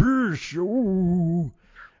 it's the Big Show.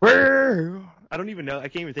 I don't even know. I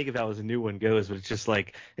can't even think of how his new one goes, but it's just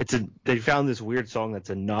like they found this weird song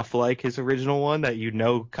that's enough like his original one that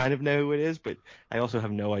kind of know who it is, but I also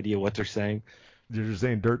have no idea what they're saying. They're just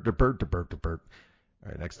saying dirt. All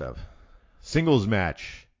right, next up, singles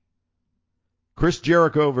match. Chris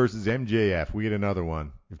Jericho versus MJF. We get another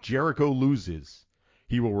one. If Jericho loses,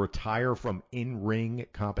 He will retire from in-ring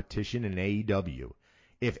competition in AEW.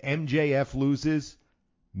 If MJF loses,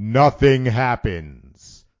 nothing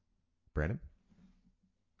happens. Brandon?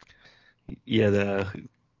 Yeah,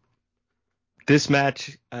 this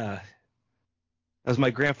match, as my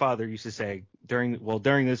grandfather used to say during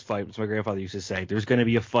this fight, as my grandfather used to say, there's going to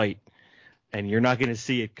be a fight, and you're not going to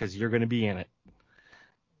see it because you're going to be in it.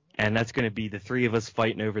 And that's going to be the three of us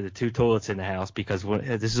fighting over the two toilets in the house, because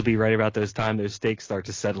this will be right about those time those stakes start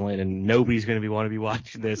to settle in, and nobody's going to want to be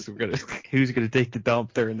watching this. Who's going to take the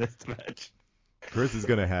dump during this match? Chris is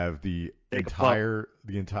going to have the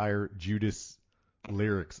entire Judas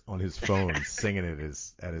lyrics on his phone, singing it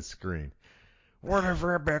at his screen.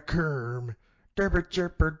 Whatever become, who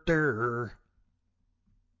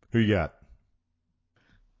you got?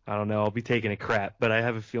 I don't know. I'll be taking a crap, but I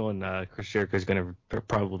have a feeling Chris Jericho's going to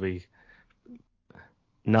probably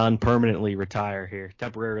non-permanently retire here,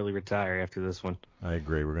 temporarily retire after this one. I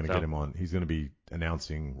agree. We're going to get him on. He's going to be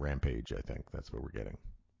announcing Rampage, I think. That's what we're getting.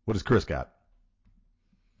 What does Chris got?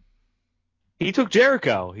 He took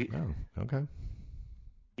Jericho. Oh, okay.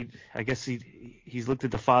 I guess he's looked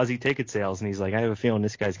at the Fozzy ticket sales, and he's like, I have a feeling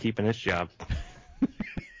this guy's keeping this job.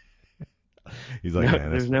 He's like, man,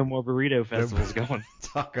 there's no more burrito festivals going.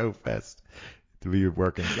 Taco Fest to be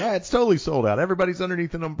working. Yeah, it's totally sold out. Everybody's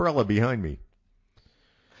underneath an umbrella behind me.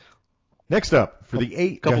 Next up, for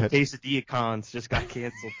the couple quesadilla cons just got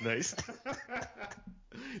canceled. Nice.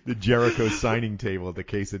 The Jericho signing table at the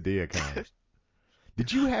quesadilla con.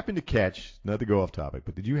 Did you happen to catch, not to go off topic,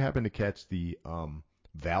 but did you happen to catch the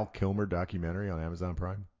Val Kilmer documentary on Amazon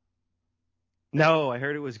Prime? No, I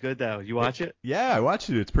heard it was good, though. You watch it? Yeah, I watched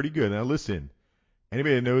it. It's pretty good. Now, listen,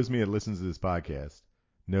 anybody that knows me that listens to this podcast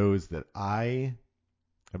knows that I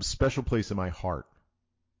have a special place in my heart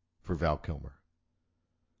for Val Kilmer.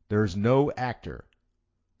 There is no actor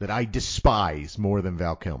that I despise more than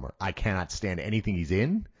Val Kilmer. I cannot stand anything he's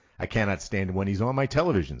in. I cannot stand when he's on my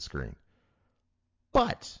television screen.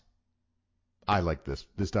 But I like this.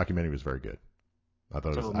 This documentary was very good. I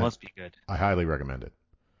thought it must be good. I highly recommend it.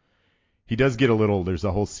 He does get a little. There's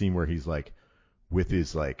a whole scene where he's like with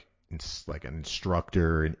his like an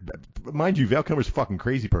instructor. And mind you, Val Kilmer's a fucking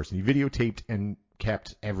crazy person. He videotaped and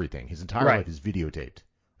kept everything. His entire life is videotaped.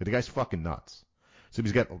 But the guy's fucking nuts. So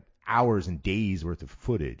he's got hours and days worth of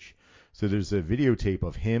footage. So there's a videotape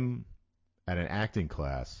of him at an acting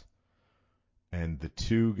class, and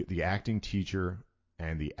the acting teacher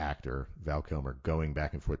and the actor, Val Kilmer, going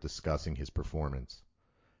back and forth discussing his performance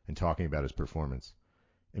and talking about his performance.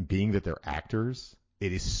 And being that they're actors,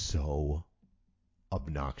 it is so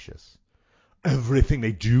obnoxious. Everything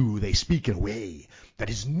they do, they speak in a way that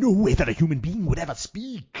is no way that a human being would ever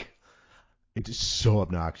speak. It is so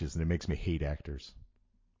obnoxious, and it makes me hate actors.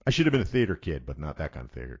 I should have been a theater kid, but not that kind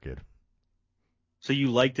of theater kid. So you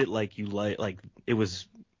liked it like it was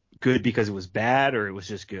good because it was bad, or it was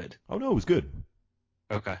just good? Oh, no, it was good.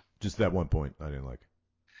 Okay. Just that one point I didn't like.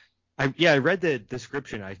 I read the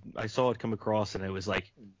description. I saw it come across, and it was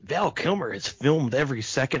like, Val Kilmer has filmed every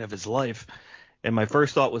second of his life. And my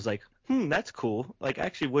first thought was like, that's cool. Like, I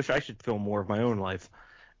actually wish I should film more of my own life.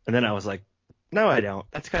 And then I was like, no, I don't.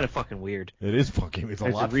 That's kind of fucking weird. It is fucking. It's a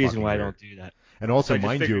lot. There's a reason why I don't do that. And also, so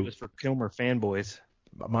mind you, it was for Kilmer fanboys.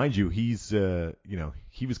 Mind you, he's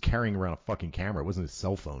he was carrying around a fucking camera. It wasn't his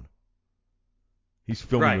cell phone. He's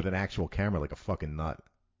filming with an actual camera like a fucking nut.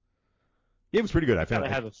 Yeah, it was pretty good. I found. I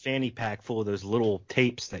have a fanny pack full of those little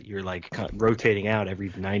tapes that you're like rotating out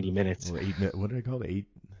every 90 minutes. What did I call it? 8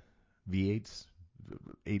 V8s.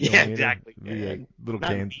 8 yeah, exactly. V8, little not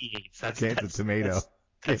cans. V8s. Cans of tomato.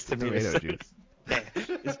 That's tomato juice.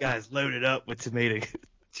 This guy's loaded up with tomato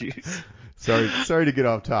juice. Sorry to get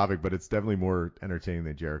off topic, but it's definitely more entertaining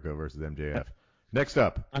than Jericho versus MJF. Next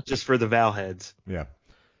up. Not just for the Val heads. Yeah.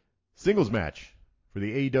 Singles match for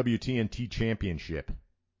the AEW TNT Championship.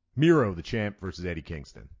 Miro, the champ, versus Eddie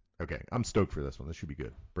Kingston. Okay, I'm stoked for this one. This should be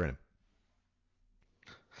good. Brandon.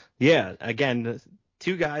 Yeah, again,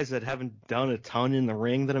 two guys that haven't done a ton in the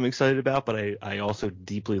ring that I'm excited about, but I also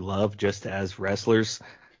deeply love just as wrestlers,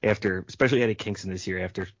 especially Eddie Kingston this year,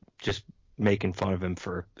 after just making fun of him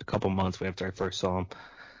for a couple months after I first saw him.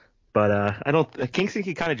 But Kingston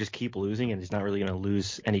can kind of just keep losing, and he's not really going to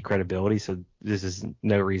lose any credibility, so this is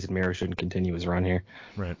no reason Miro shouldn't continue his run here.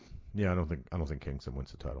 Right. Yeah, I don't think Kingston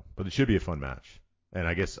wins the title, but it should be a fun match. And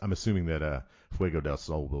I guess I'm assuming that Fuego del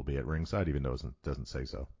Sol will be at ringside, even though it doesn't say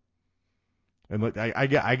so. And like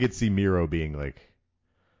I could see Miro being like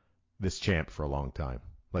this champ for a long time.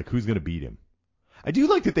 Like, who's gonna beat him? I do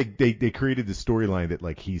like that they created the storyline that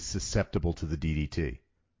like he's susceptible to the DDT.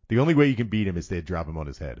 The only way you can beat him is they drop him on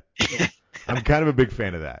his head. I'm kind of a big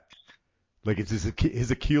fan of that. Like it's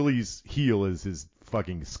his Achilles heel is his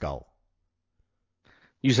fucking skull.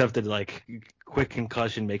 You just have to like quick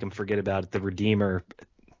concussion make him forget about the Redeemer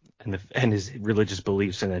and his religious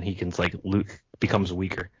beliefs, and then he can like becomes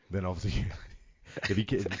weaker. Then obviously,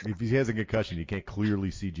 if he has a concussion, he can't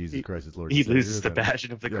clearly see Jesus Christ as Lord. He and Savior, loses the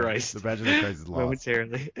Passion of the Christ. The Passion of the Christ is lost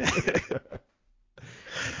momentarily.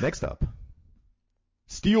 Next up,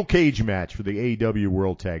 steel cage match for the AEW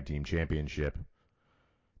World Tag Team Championship.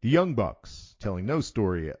 The Young Bucks, telling no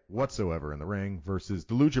story whatsoever in the ring, versus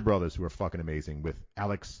the Lucha Brothers, who are fucking amazing, with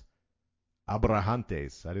Alex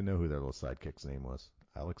Abrahantes. I didn't know who their little sidekick's name was.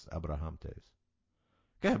 Alex Abrahantes.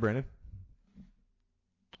 Go ahead, Brandon.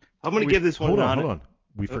 I'm going to give this one hold an on.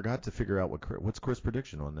 We forgot to figure out what's Chris'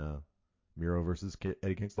 prediction on Miro versus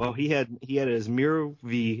Eddie Kingston. Well, he had it as Miro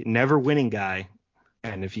v. never winning guy,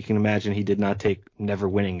 and if you can imagine, he did not take never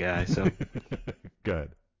winning guy. So go ahead.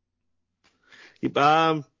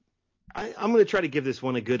 I'm going to try to give this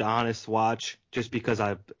one a good, honest watch, just because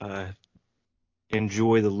I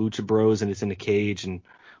enjoy the Lucha Bros and it's in the cage, and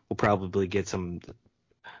we'll probably get some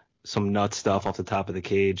nut stuff off the top of the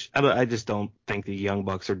cage. I just don't think the Young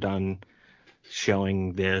Bucks are done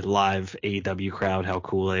showing the live AEW crowd how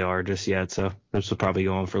cool they are just yet, so this will probably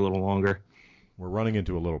go on for a little longer. We're running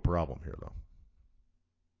into a little problem here, though.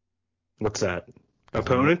 What's that?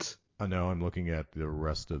 Opponents? I know. I'm looking at the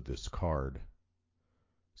rest of this card.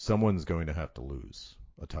 Someone's going to have to lose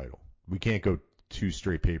a title. We can't go 2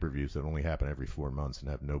 straight pay-per-views that only happen every 4 months and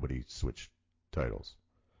have nobody switch titles.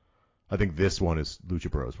 I think this one is Lucha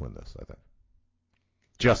Bros win this, I think.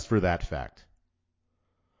 Just for that fact.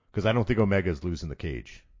 Because I don't think Omega's losing the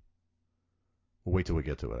cage. We'll wait till we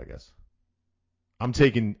get to it, I guess. I'm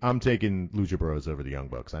taking Lucha Bros over the Young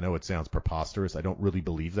Bucks. I know it sounds preposterous. I don't really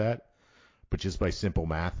believe that. But just by simple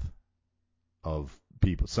math of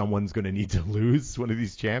people, someone's going to need to lose one of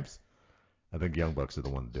these champs. I think Young Bucks are the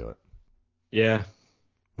one to do it. Yeah.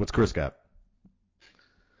 What's Chris got?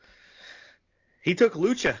 He took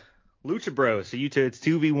Lucha Bros. So it's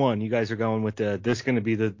 2v1. You guys are going with this is going to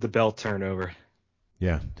be the belt turnover.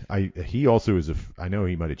 Yeah, he also is I know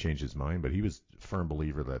he might have changed his mind, but he was a firm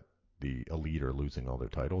believer that the Elite are losing all their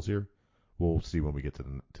titles here. We'll see when we get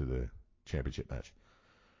to the championship match.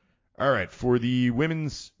 All right, for the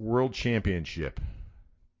Women's World Championship,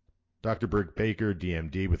 Dr. Britt Baker,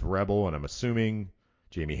 DMD with Rebel, and I'm assuming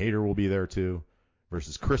Jamie Hayter will be there too,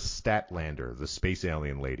 versus Chris Statlander, the space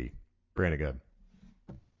alien lady. Brandon, go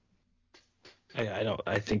ahead.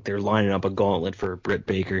 I think they're lining up a gauntlet for Britt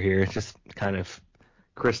Baker here. It's just kind of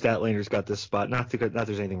Chris Statlander's got this spot. Not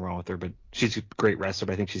there's anything wrong with her, but she's a great wrestler.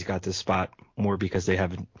 But I think she's got this spot more because they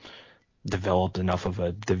haven't developed enough of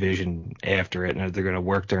a division after it, and they're going to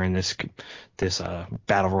work during this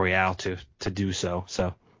battle royale to do so.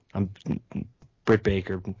 So Britt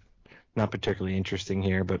Baker, not particularly interesting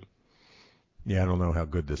here, but yeah, I don't know how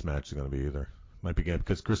good this match is going to be either. Might be good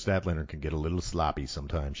because Chris Statlander can get a little sloppy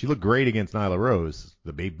sometimes. She looked great against Nyla Rose.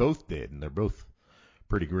 They both did, and they're both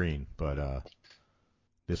pretty green. But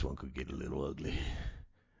this one could get a little ugly.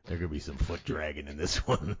 There could be some foot dragging in this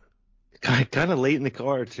one. Kind of late in the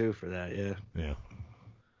card too for that, yeah. Yeah.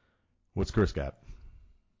 What's Chris got?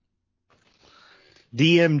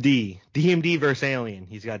 DMD versus Alien.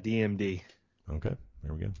 He's got DMD. Okay,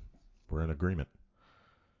 there we go. We're in agreement.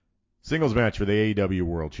 Singles match for the AEW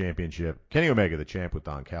World Championship. Kenny Omega, the champ, with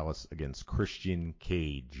Don Callis against Christian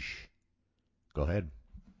Cage. Go ahead.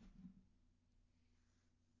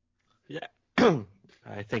 Yeah.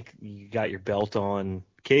 I think you got your belt on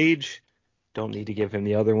Cage. Don't need to give him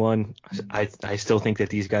the other one. I still think that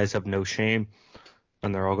these guys have no shame,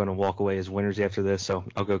 and they're all going to walk away as winners after this, so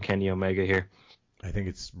I'll go Kenny Omega here. I think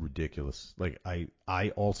it's ridiculous. Like, I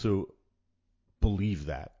also believe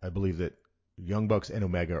that. I believe that Young Bucks and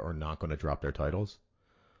Omega are not going to drop their titles.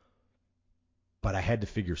 But I had to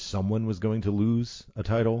figure someone was going to lose a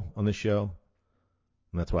title on this show,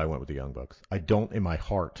 and that's why I went with the Young Bucks. I don't, in my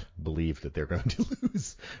heart, believe that they're going to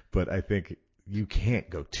lose, but I think you can't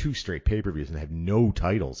go 2 straight pay-per-views and have no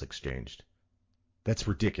titles exchanged. That's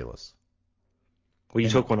ridiculous. Well, you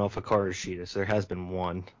took one off of Karashita, so there has been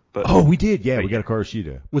one. But we did. Yeah, we got a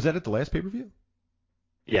Karashita. Was that at the last pay-per-view?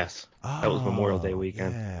 Yes. That was Memorial Day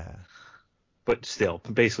weekend. Yeah. But still,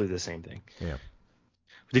 basically the same thing. Yeah.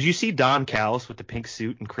 Did you see Don Callis with the pink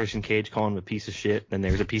suit and Christian Cage calling him a piece of shit? And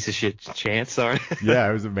there was a piece of shit chant, sorry. Yeah,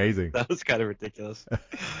 it was amazing. That was kind of ridiculous.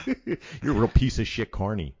 You're a real piece of shit,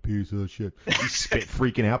 Carney. Piece of shit. He spit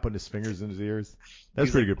freaking out, putting his fingers in his ears. That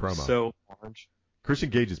was pretty good promo. So orange.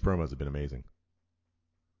 Christian Cage's promos have been amazing.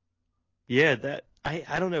 Yeah,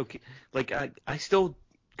 I don't know. Like, I still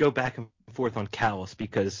go back and forth on Callis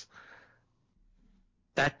because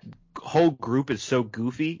that whole group is so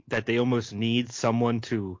goofy that they almost need someone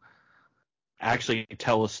to actually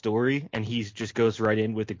tell a story, and he just goes right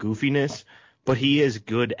in with the goofiness. But he is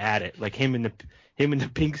good at it. Like him in the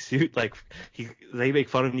pink suit, like they make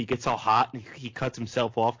fun of him. He gets all hot and he cuts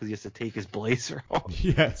himself off because he has to take his blazer off.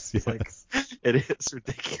 Yes, It's yes. like it is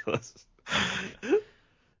ridiculous.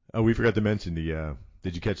 Oh, we forgot to mention the.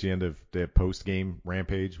 Did you catch the end of the post game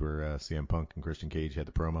Rampage where CM Punk and Christian Cage had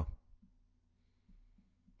the promo?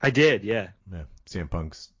 I did, yeah. Yeah, CM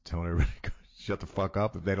Punk's telling everybody, shut the fuck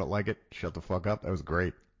up. If they don't like it, shut the fuck up. That was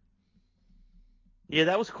great. Yeah,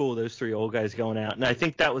 that was cool. Those three old guys going out, and I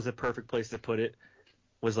think that was a perfect place to put it.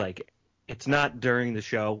 Was like, it's not during the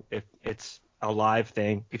show. If it's a live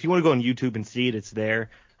thing, if you want to go on YouTube and see it, it's there.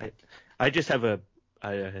 I just have a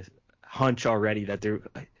hunch already that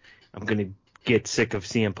I'm gonna get sick of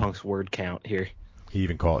CM Punk's word count here. He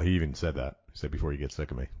even said that. He said before you get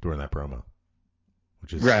sick of me during that promo,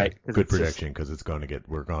 which is Right, a good prediction because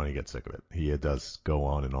we're going to get sick of it. He does go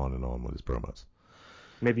on and on and on with his promos.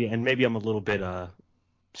 Maybe I'm a little bit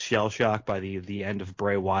shell shocked by the end of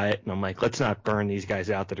Bray Wyatt, and I'm like, let's not burn these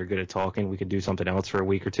guys out that are good at talking. We could do something else for a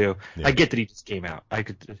week or two. Yeah. I get that he just came out. I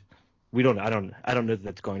don't know that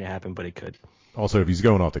that's going to happen, but it could. Also, if he's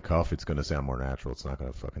going off the cuff, it's going to sound more natural. It's not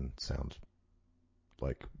going to fucking sound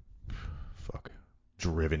like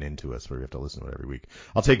driven into us where we have to listen to it every week.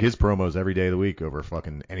 I'll take his promos every day of the week over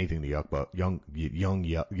fucking anything the young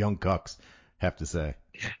cucks have to say.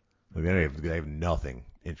 They have nothing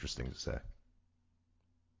interesting to say.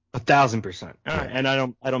 1,000%. Yeah. And I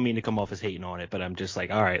don't mean to come off as hating on it, but I'm just like,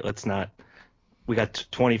 all right, let's not. We got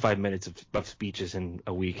 25 minutes of speeches in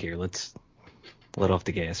a week here. Let's let off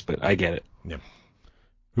the gas. But I get it. Yeah.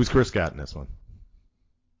 Who's Chris Scott in this one?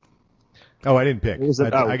 Oh, I didn't pick.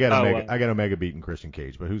 I got Omega beating Christian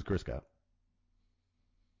Cage, but who's Chris Scott?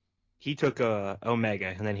 He took Omega,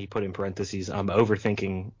 and then he put in parentheses, I'm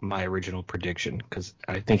overthinking my original prediction, because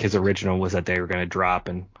I think his original was that they were going to drop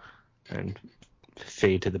and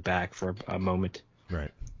fade to the back for a moment. Right.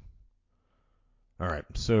 All right.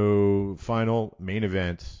 So, final main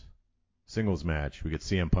event, singles match. We get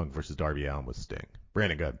CM Punk versus Darby Allin with Sting.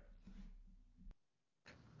 Brandon, go ahead.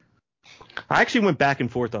 I actually went back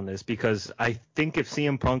and forth on this because I think if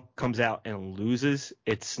CM Punk comes out and loses,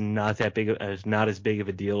 it's not as big of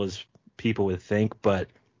a deal as people would think. But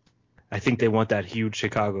I think they want that huge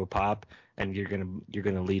Chicago pop, and you're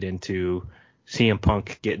gonna lead into CM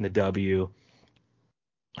Punk getting the W,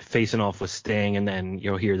 facing off with Sting, and then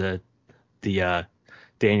you'll hear the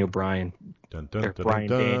Daniel Bryan Bryan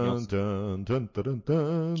Daniels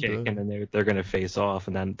kick, and then they're gonna face off,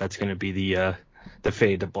 and then that's gonna be the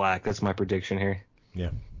fade to black. That's my prediction here. Yeah,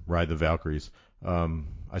 Ride the Valkyries.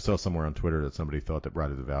 I saw somewhere on Twitter that somebody thought that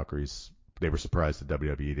Ride of the Valkyries, they were surprised that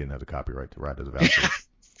WWE didn't have the copyright to Ride of the Valkyries.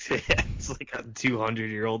 Yeah, it's like a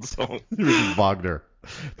 200-year-old song. Richard Wagner,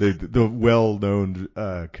 the well-known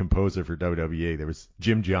composer for WWE. There was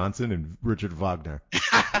Jim Johnson and Richard Wagner.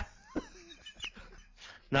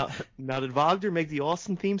 Now did Wagner make the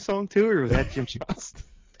Austin theme song too, or was that Jim Johnson?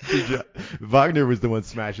 Wagner was the one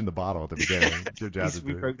smashing the bottle at the beginning. Jim Johnson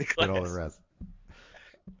did all the rest.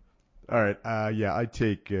 All right, I'm gonna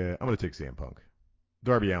take CM Punk.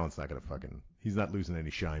 Darby Allin's not gonna he's not losing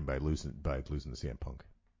any shine by losing to CM Punk.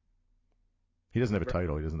 He doesn't have a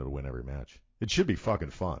title. He doesn't have to win every match. It should be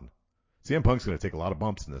fucking fun. CM Punk's gonna take a lot of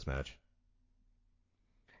bumps in this match.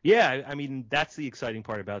 Yeah, I mean that's the exciting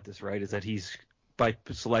part about this, right? Is that by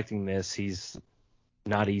selecting this, he's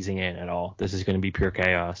not easing in at all. This is going to be pure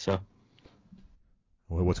chaos. So,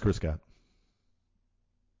 well, what's Chris got?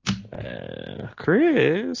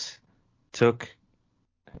 Chris took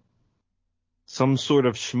some sort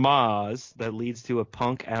of schmaz that leads to a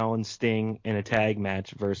Punk Allen Sting in a tag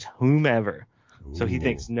match versus whomever. Ooh. So he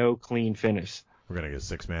thinks no clean finish. We're gonna get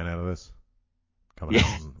a 6-man out of this. Coming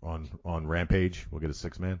out on Rampage, we'll get a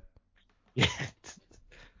 6-man. Yeah.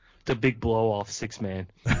 The big blow off 6-man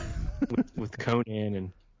with Conan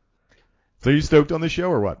and. So you stoked on the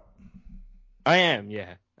show or what? I am,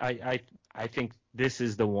 yeah. I think this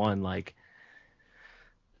is the one. Like,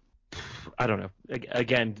 I don't know.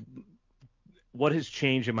 Again, what has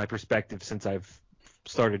changed in my perspective since I've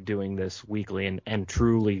started doing this weekly and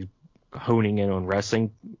truly honing in on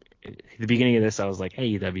wrestling? At the beginning of this, I was like,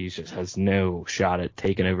 AEW just has no shot at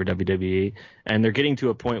taking over WWE, and they're getting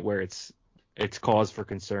to a point where it's cause for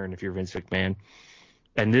concern if you're Vince McMahon.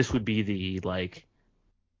 And this would be the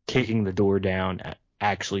kicking the door down,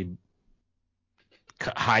 actually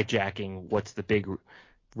hijacking what's the big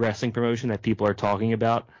wrestling promotion that people are talking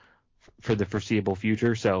about for the foreseeable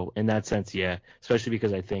future. So in that sense, yeah, especially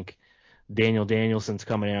because I think Daniel Danielson's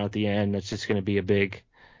coming out at the end. That's just going to be a big,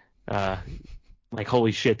 like,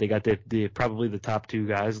 holy shit, they got the probably the top two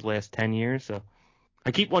guys the last 10 years. So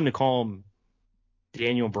I keep wanting to call him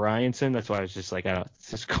Daniel Bryanson. That's why I was just like, I don't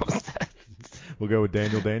just call it that. We'll go with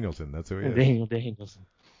Daniel Danielson. That's who he is. Daniel Danielson.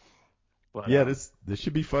 But, Yeah, this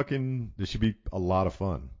should be a lot of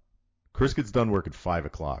fun. Chris gets done work at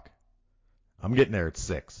 5:00. I'm getting there at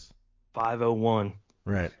 6. 5:01.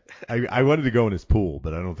 Right. I wanted to go in his pool,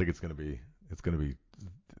 but I don't think it's gonna be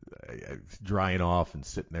drying off and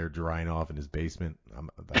sitting there drying off in his basement. I don't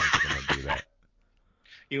think I'm gonna do that.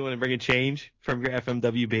 You want to bring a change from your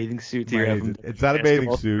FMW bathing suit to your FMW It's not a bathing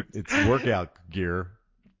basketball suit. It's workout gear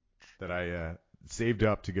that I saved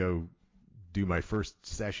up to go do my first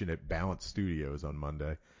session at Balance Studios on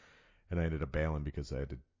Monday, and I ended up bailing because I had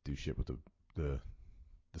to do shit with the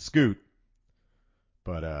scoot.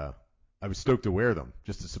 But I was stoked to wear them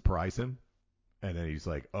just to surprise him, and then he's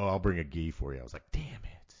like, "Oh, I'll bring a gi for you." I was like, "Damn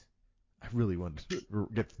it! I really wanted to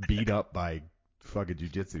get beat up by fucking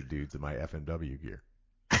jiu-jitsu dudes in my FMW gear."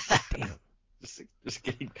 Damn. Just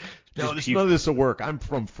kidding. No, none of this will work. I'm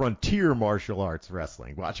from Frontier Martial Arts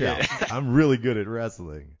Wrestling. Watch out. I'm really good at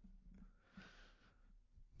wrestling.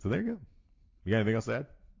 So there you go. You got anything else to add?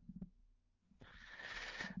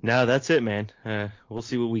 No, that's it, man. We'll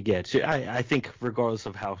see what we get. I think regardless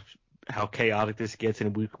of how chaotic this gets,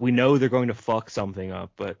 and we know they're going to fuck something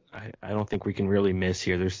up, but I don't think we can really miss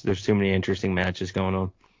here. There's too many interesting matches going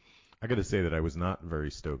on. I got to say that I was not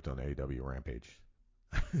very stoked on AEW Rampage.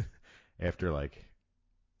 After like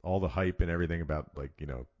all the hype and everything about like,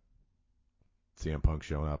 CM Punk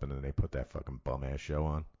showing up and then they put that fucking bum ass show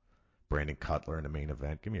on. Brandon Cutler in the main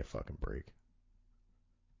event. Give me a fucking break.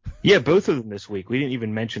 Yeah, both of them this week. We didn't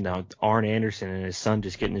even mention that Arn Anderson and his son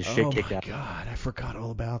just getting his shit kicked out. Oh my god, I forgot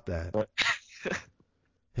all about that.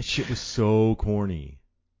 That shit was so corny.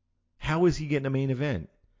 How is he getting a main event?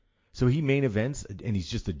 So he main events and he's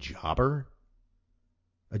just a jobber?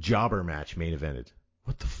 A jobber match main evented.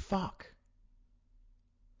 What the fuck?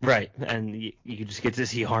 Right, and you just get to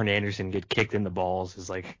see Arn Anderson get kicked in the balls. Is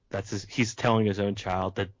like he's telling his own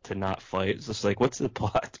child to not fight. It's just like, what's the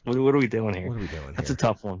plot? What are we doing here? What are we doing That's here? a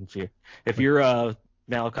tough one. If you're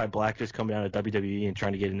Malachi Black just coming out of WWE and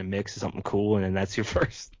trying to get in the mix of something cool, and then that's your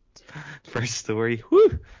first story.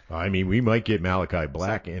 Woo! I mean, we might get Malachi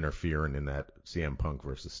Black interfering in that CM Punk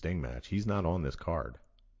versus Sting match. He's not on this card.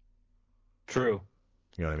 True.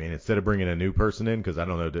 You know what I mean? Instead of bringing a new person in, because I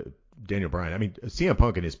don't know, Daniel Bryan. I mean, CM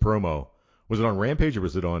Punk in his promo, was it on Rampage or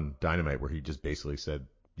was it on Dynamite where he just basically said,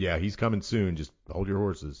 yeah, he's coming soon, just hold your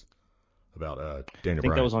horses, about Daniel Bryan? I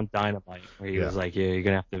think that was on Dynamite where he was like, yeah, you're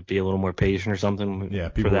going to have to be a little more patient or something. Yeah,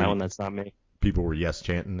 for that one, that's not me. People were yes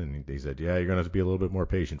chanting, and he said, yeah, you're going to have to be a little bit more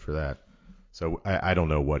patient for that. So I don't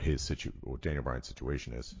know what what Daniel Bryan's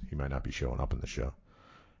situation is. He might not be showing up in the show.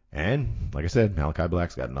 And, like I said, Malachi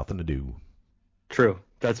Black's got nothing to do. True.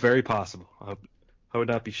 That's very possible. I would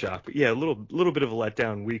not be shocked. But yeah, a little bit of a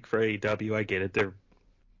letdown week for AEW. I get it. They're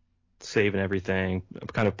saving everything.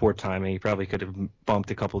 Kind of poor timing. You probably could have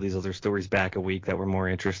bumped a couple of these other stories back a week that were more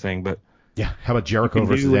interesting. But yeah, how about Jericho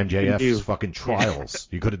versus MJF's fucking trials?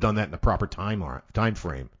 You could have done that in the proper time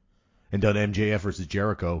frame and done MJF versus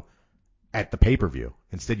Jericho at the pay-per-view.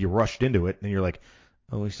 Instead, you rushed into it, and you're like,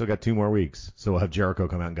 oh, we still got 2 more weeks. So we'll have Jericho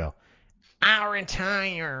come out and go, I'll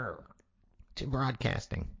retire to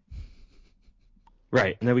broadcasting.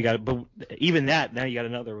 Right, and then but even that, now you got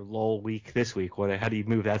another lull week this week. How do you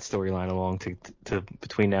move that storyline along to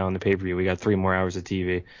between now and the pay-per-view? We got 3 more hours of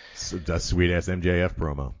TV. So that's sweet-ass MJF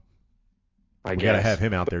promo. We got to have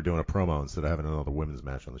him out there doing a promo instead of having another women's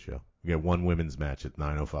match on the show. We got 1 women's match at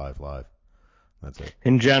 9:05 live. That's it.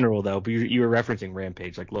 In general, though, but you were referencing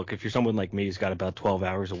Rampage. Like, look, if you're someone like me who's got about 12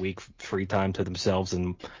 hours a week free time to themselves,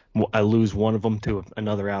 and I lose one of them to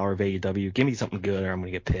another hour of AEW, give me something good, or I'm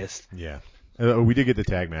gonna get pissed. Yeah. We did get the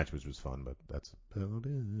tag match, which was fun, but that's about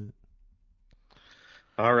it.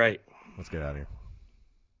 All right. Let's get out of here.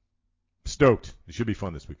 Stoked. It should be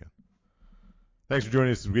fun this weekend. Thanks for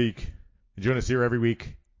joining us this week. You join us here every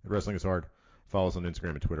week at Wrestling is Hard. Follow us on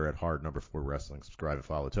Instagram and Twitter at hard4wrestling. Subscribe and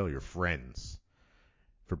follow. Tell your friends.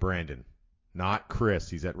 For Brandon, not Chris.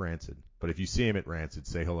 He's at Rancid. But if you see him at Rancid,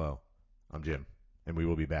 say hello. I'm Jim, and we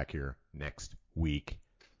will be back here next week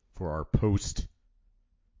for our post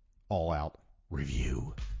all-out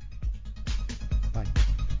review.